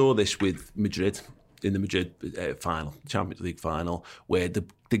 We saw this with Madrid in the Madrid final, Champions League final, where the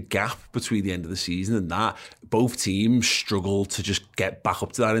gap between the end of the season and that, both teams struggle to just get back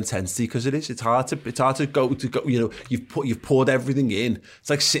up to that intensity, because it's hard to go. You've poured everything in.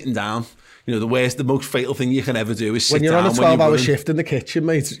 It's like sitting down. The most fatal thing you can ever do is sit down. When you're on a 12-hour shift in the kitchen,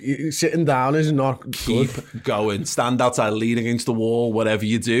 mate, sitting down is not Keep going. Stand outside, lean against the wall, whatever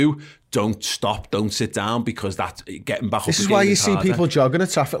you do. Don't stop, don't sit down, because that's getting back up. This is why you see people jogging at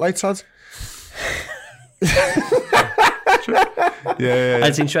traffic lights, lads. And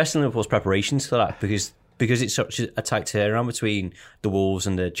it's interesting Liverpool's preparations for that because it's such a tight turnaround between the Wolves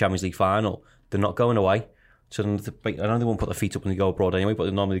and the Champions League final. They're not going away. So I know they won't put their feet up when they go abroad anyway, but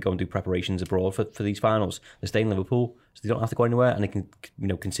they normally go and do preparations abroad for these finals. They stay in Liverpool, so they don't have to go anywhere, and they can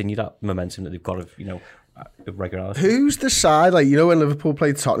continue that momentum that they've got of regularity. Who's the side, like, when Liverpool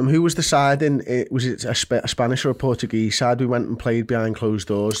played Tottenham, who was the side was it a Spanish or a Portuguese side we went and played behind closed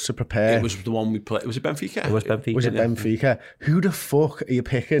doors to prepare? It was the one we played. Was it Benfica? It was Benfica. Was it Benfica? Who the fuck are you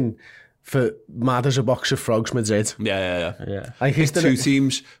picking for mad as a box of frogs Madrid? Yeah. Like, pick two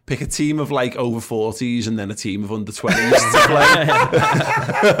teams. Pick a team of like over 40s and then a team of under 20s to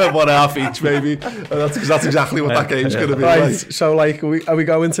play. 1 half each, maybe. That's exactly what that game's going to be. Right. So, like, are we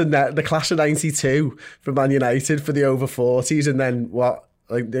going to the class of 92 for Man United for the over 40s, and then what?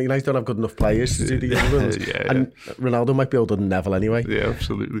 Like, United don't have good enough players to do the young ones. And Ronaldo might be older than Neville anyway. Yeah,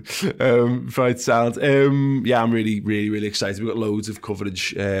 absolutely. Right, sound. I'm really, really, really excited. We've got loads of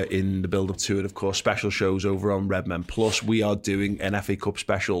coverage in the build-up to it. Of course, special shows over on Redmen Plus. We are doing an FA Cup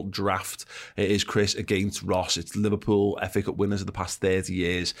special draft. It is Chris against Ross. It's Liverpool FA Cup winners of the past 30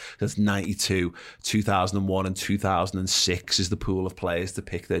 years. That's 92, 2001 and 2006 is the pool of players to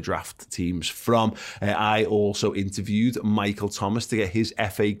pick their draft teams from. I also interviewed Michael Thomas to get his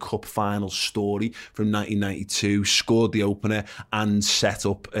FA Cup final story from 1992, scored the opener and set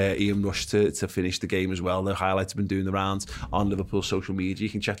up Ian Rush to finish the game as well. The highlights have been doing the rounds on Liverpool social media. You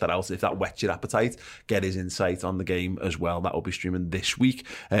can check that out if that whets your appetite. Get his insight on the game as well. That will be streaming this week,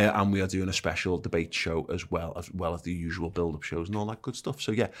 and we are doing a special debate show as well as the usual build-up shows and all that good stuff.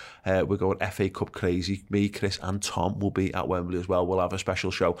 So we're going FA Cup crazy. Me, Chris and Tom will be at Wembley as well. We'll have a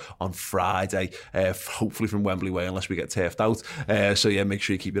special show on Friday, hopefully from Wembley way, unless we get turfed out. Make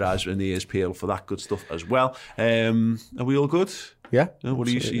sure you keep your eyes and ears peeled for that good stuff as well. Are we all good? Yeah. What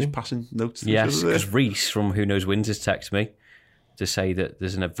are you passing notes? Yes, because Reese from Who Knows Wins has texted me to say that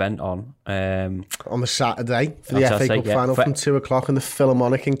there's an event on the Saturday for the FA Cup final from 2:00 in the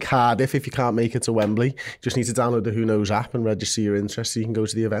Philharmonic in Cardiff. If you can't make it to Wembley, you just need to download the Who Knows app and register your interest so you can go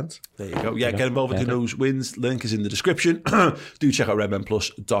to the event. There you go. Yeah, get involved with Who Knows Wins. Link is in the description. Do check out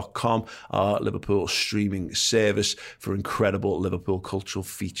redmenplus.com, our Liverpool streaming service for incredible Liverpool cultural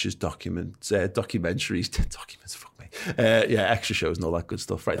features, documentaries, fuck me. Extra shows and all that good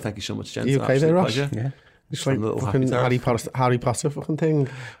stuff. Right, thank you so much, gents. Are you okay there, Ross? Pleasure. Yeah. It's like fucking Harry Potter fucking thing.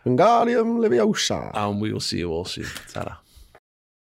 Wingardium Leviosa. And we will see you all soon. Ta-ra.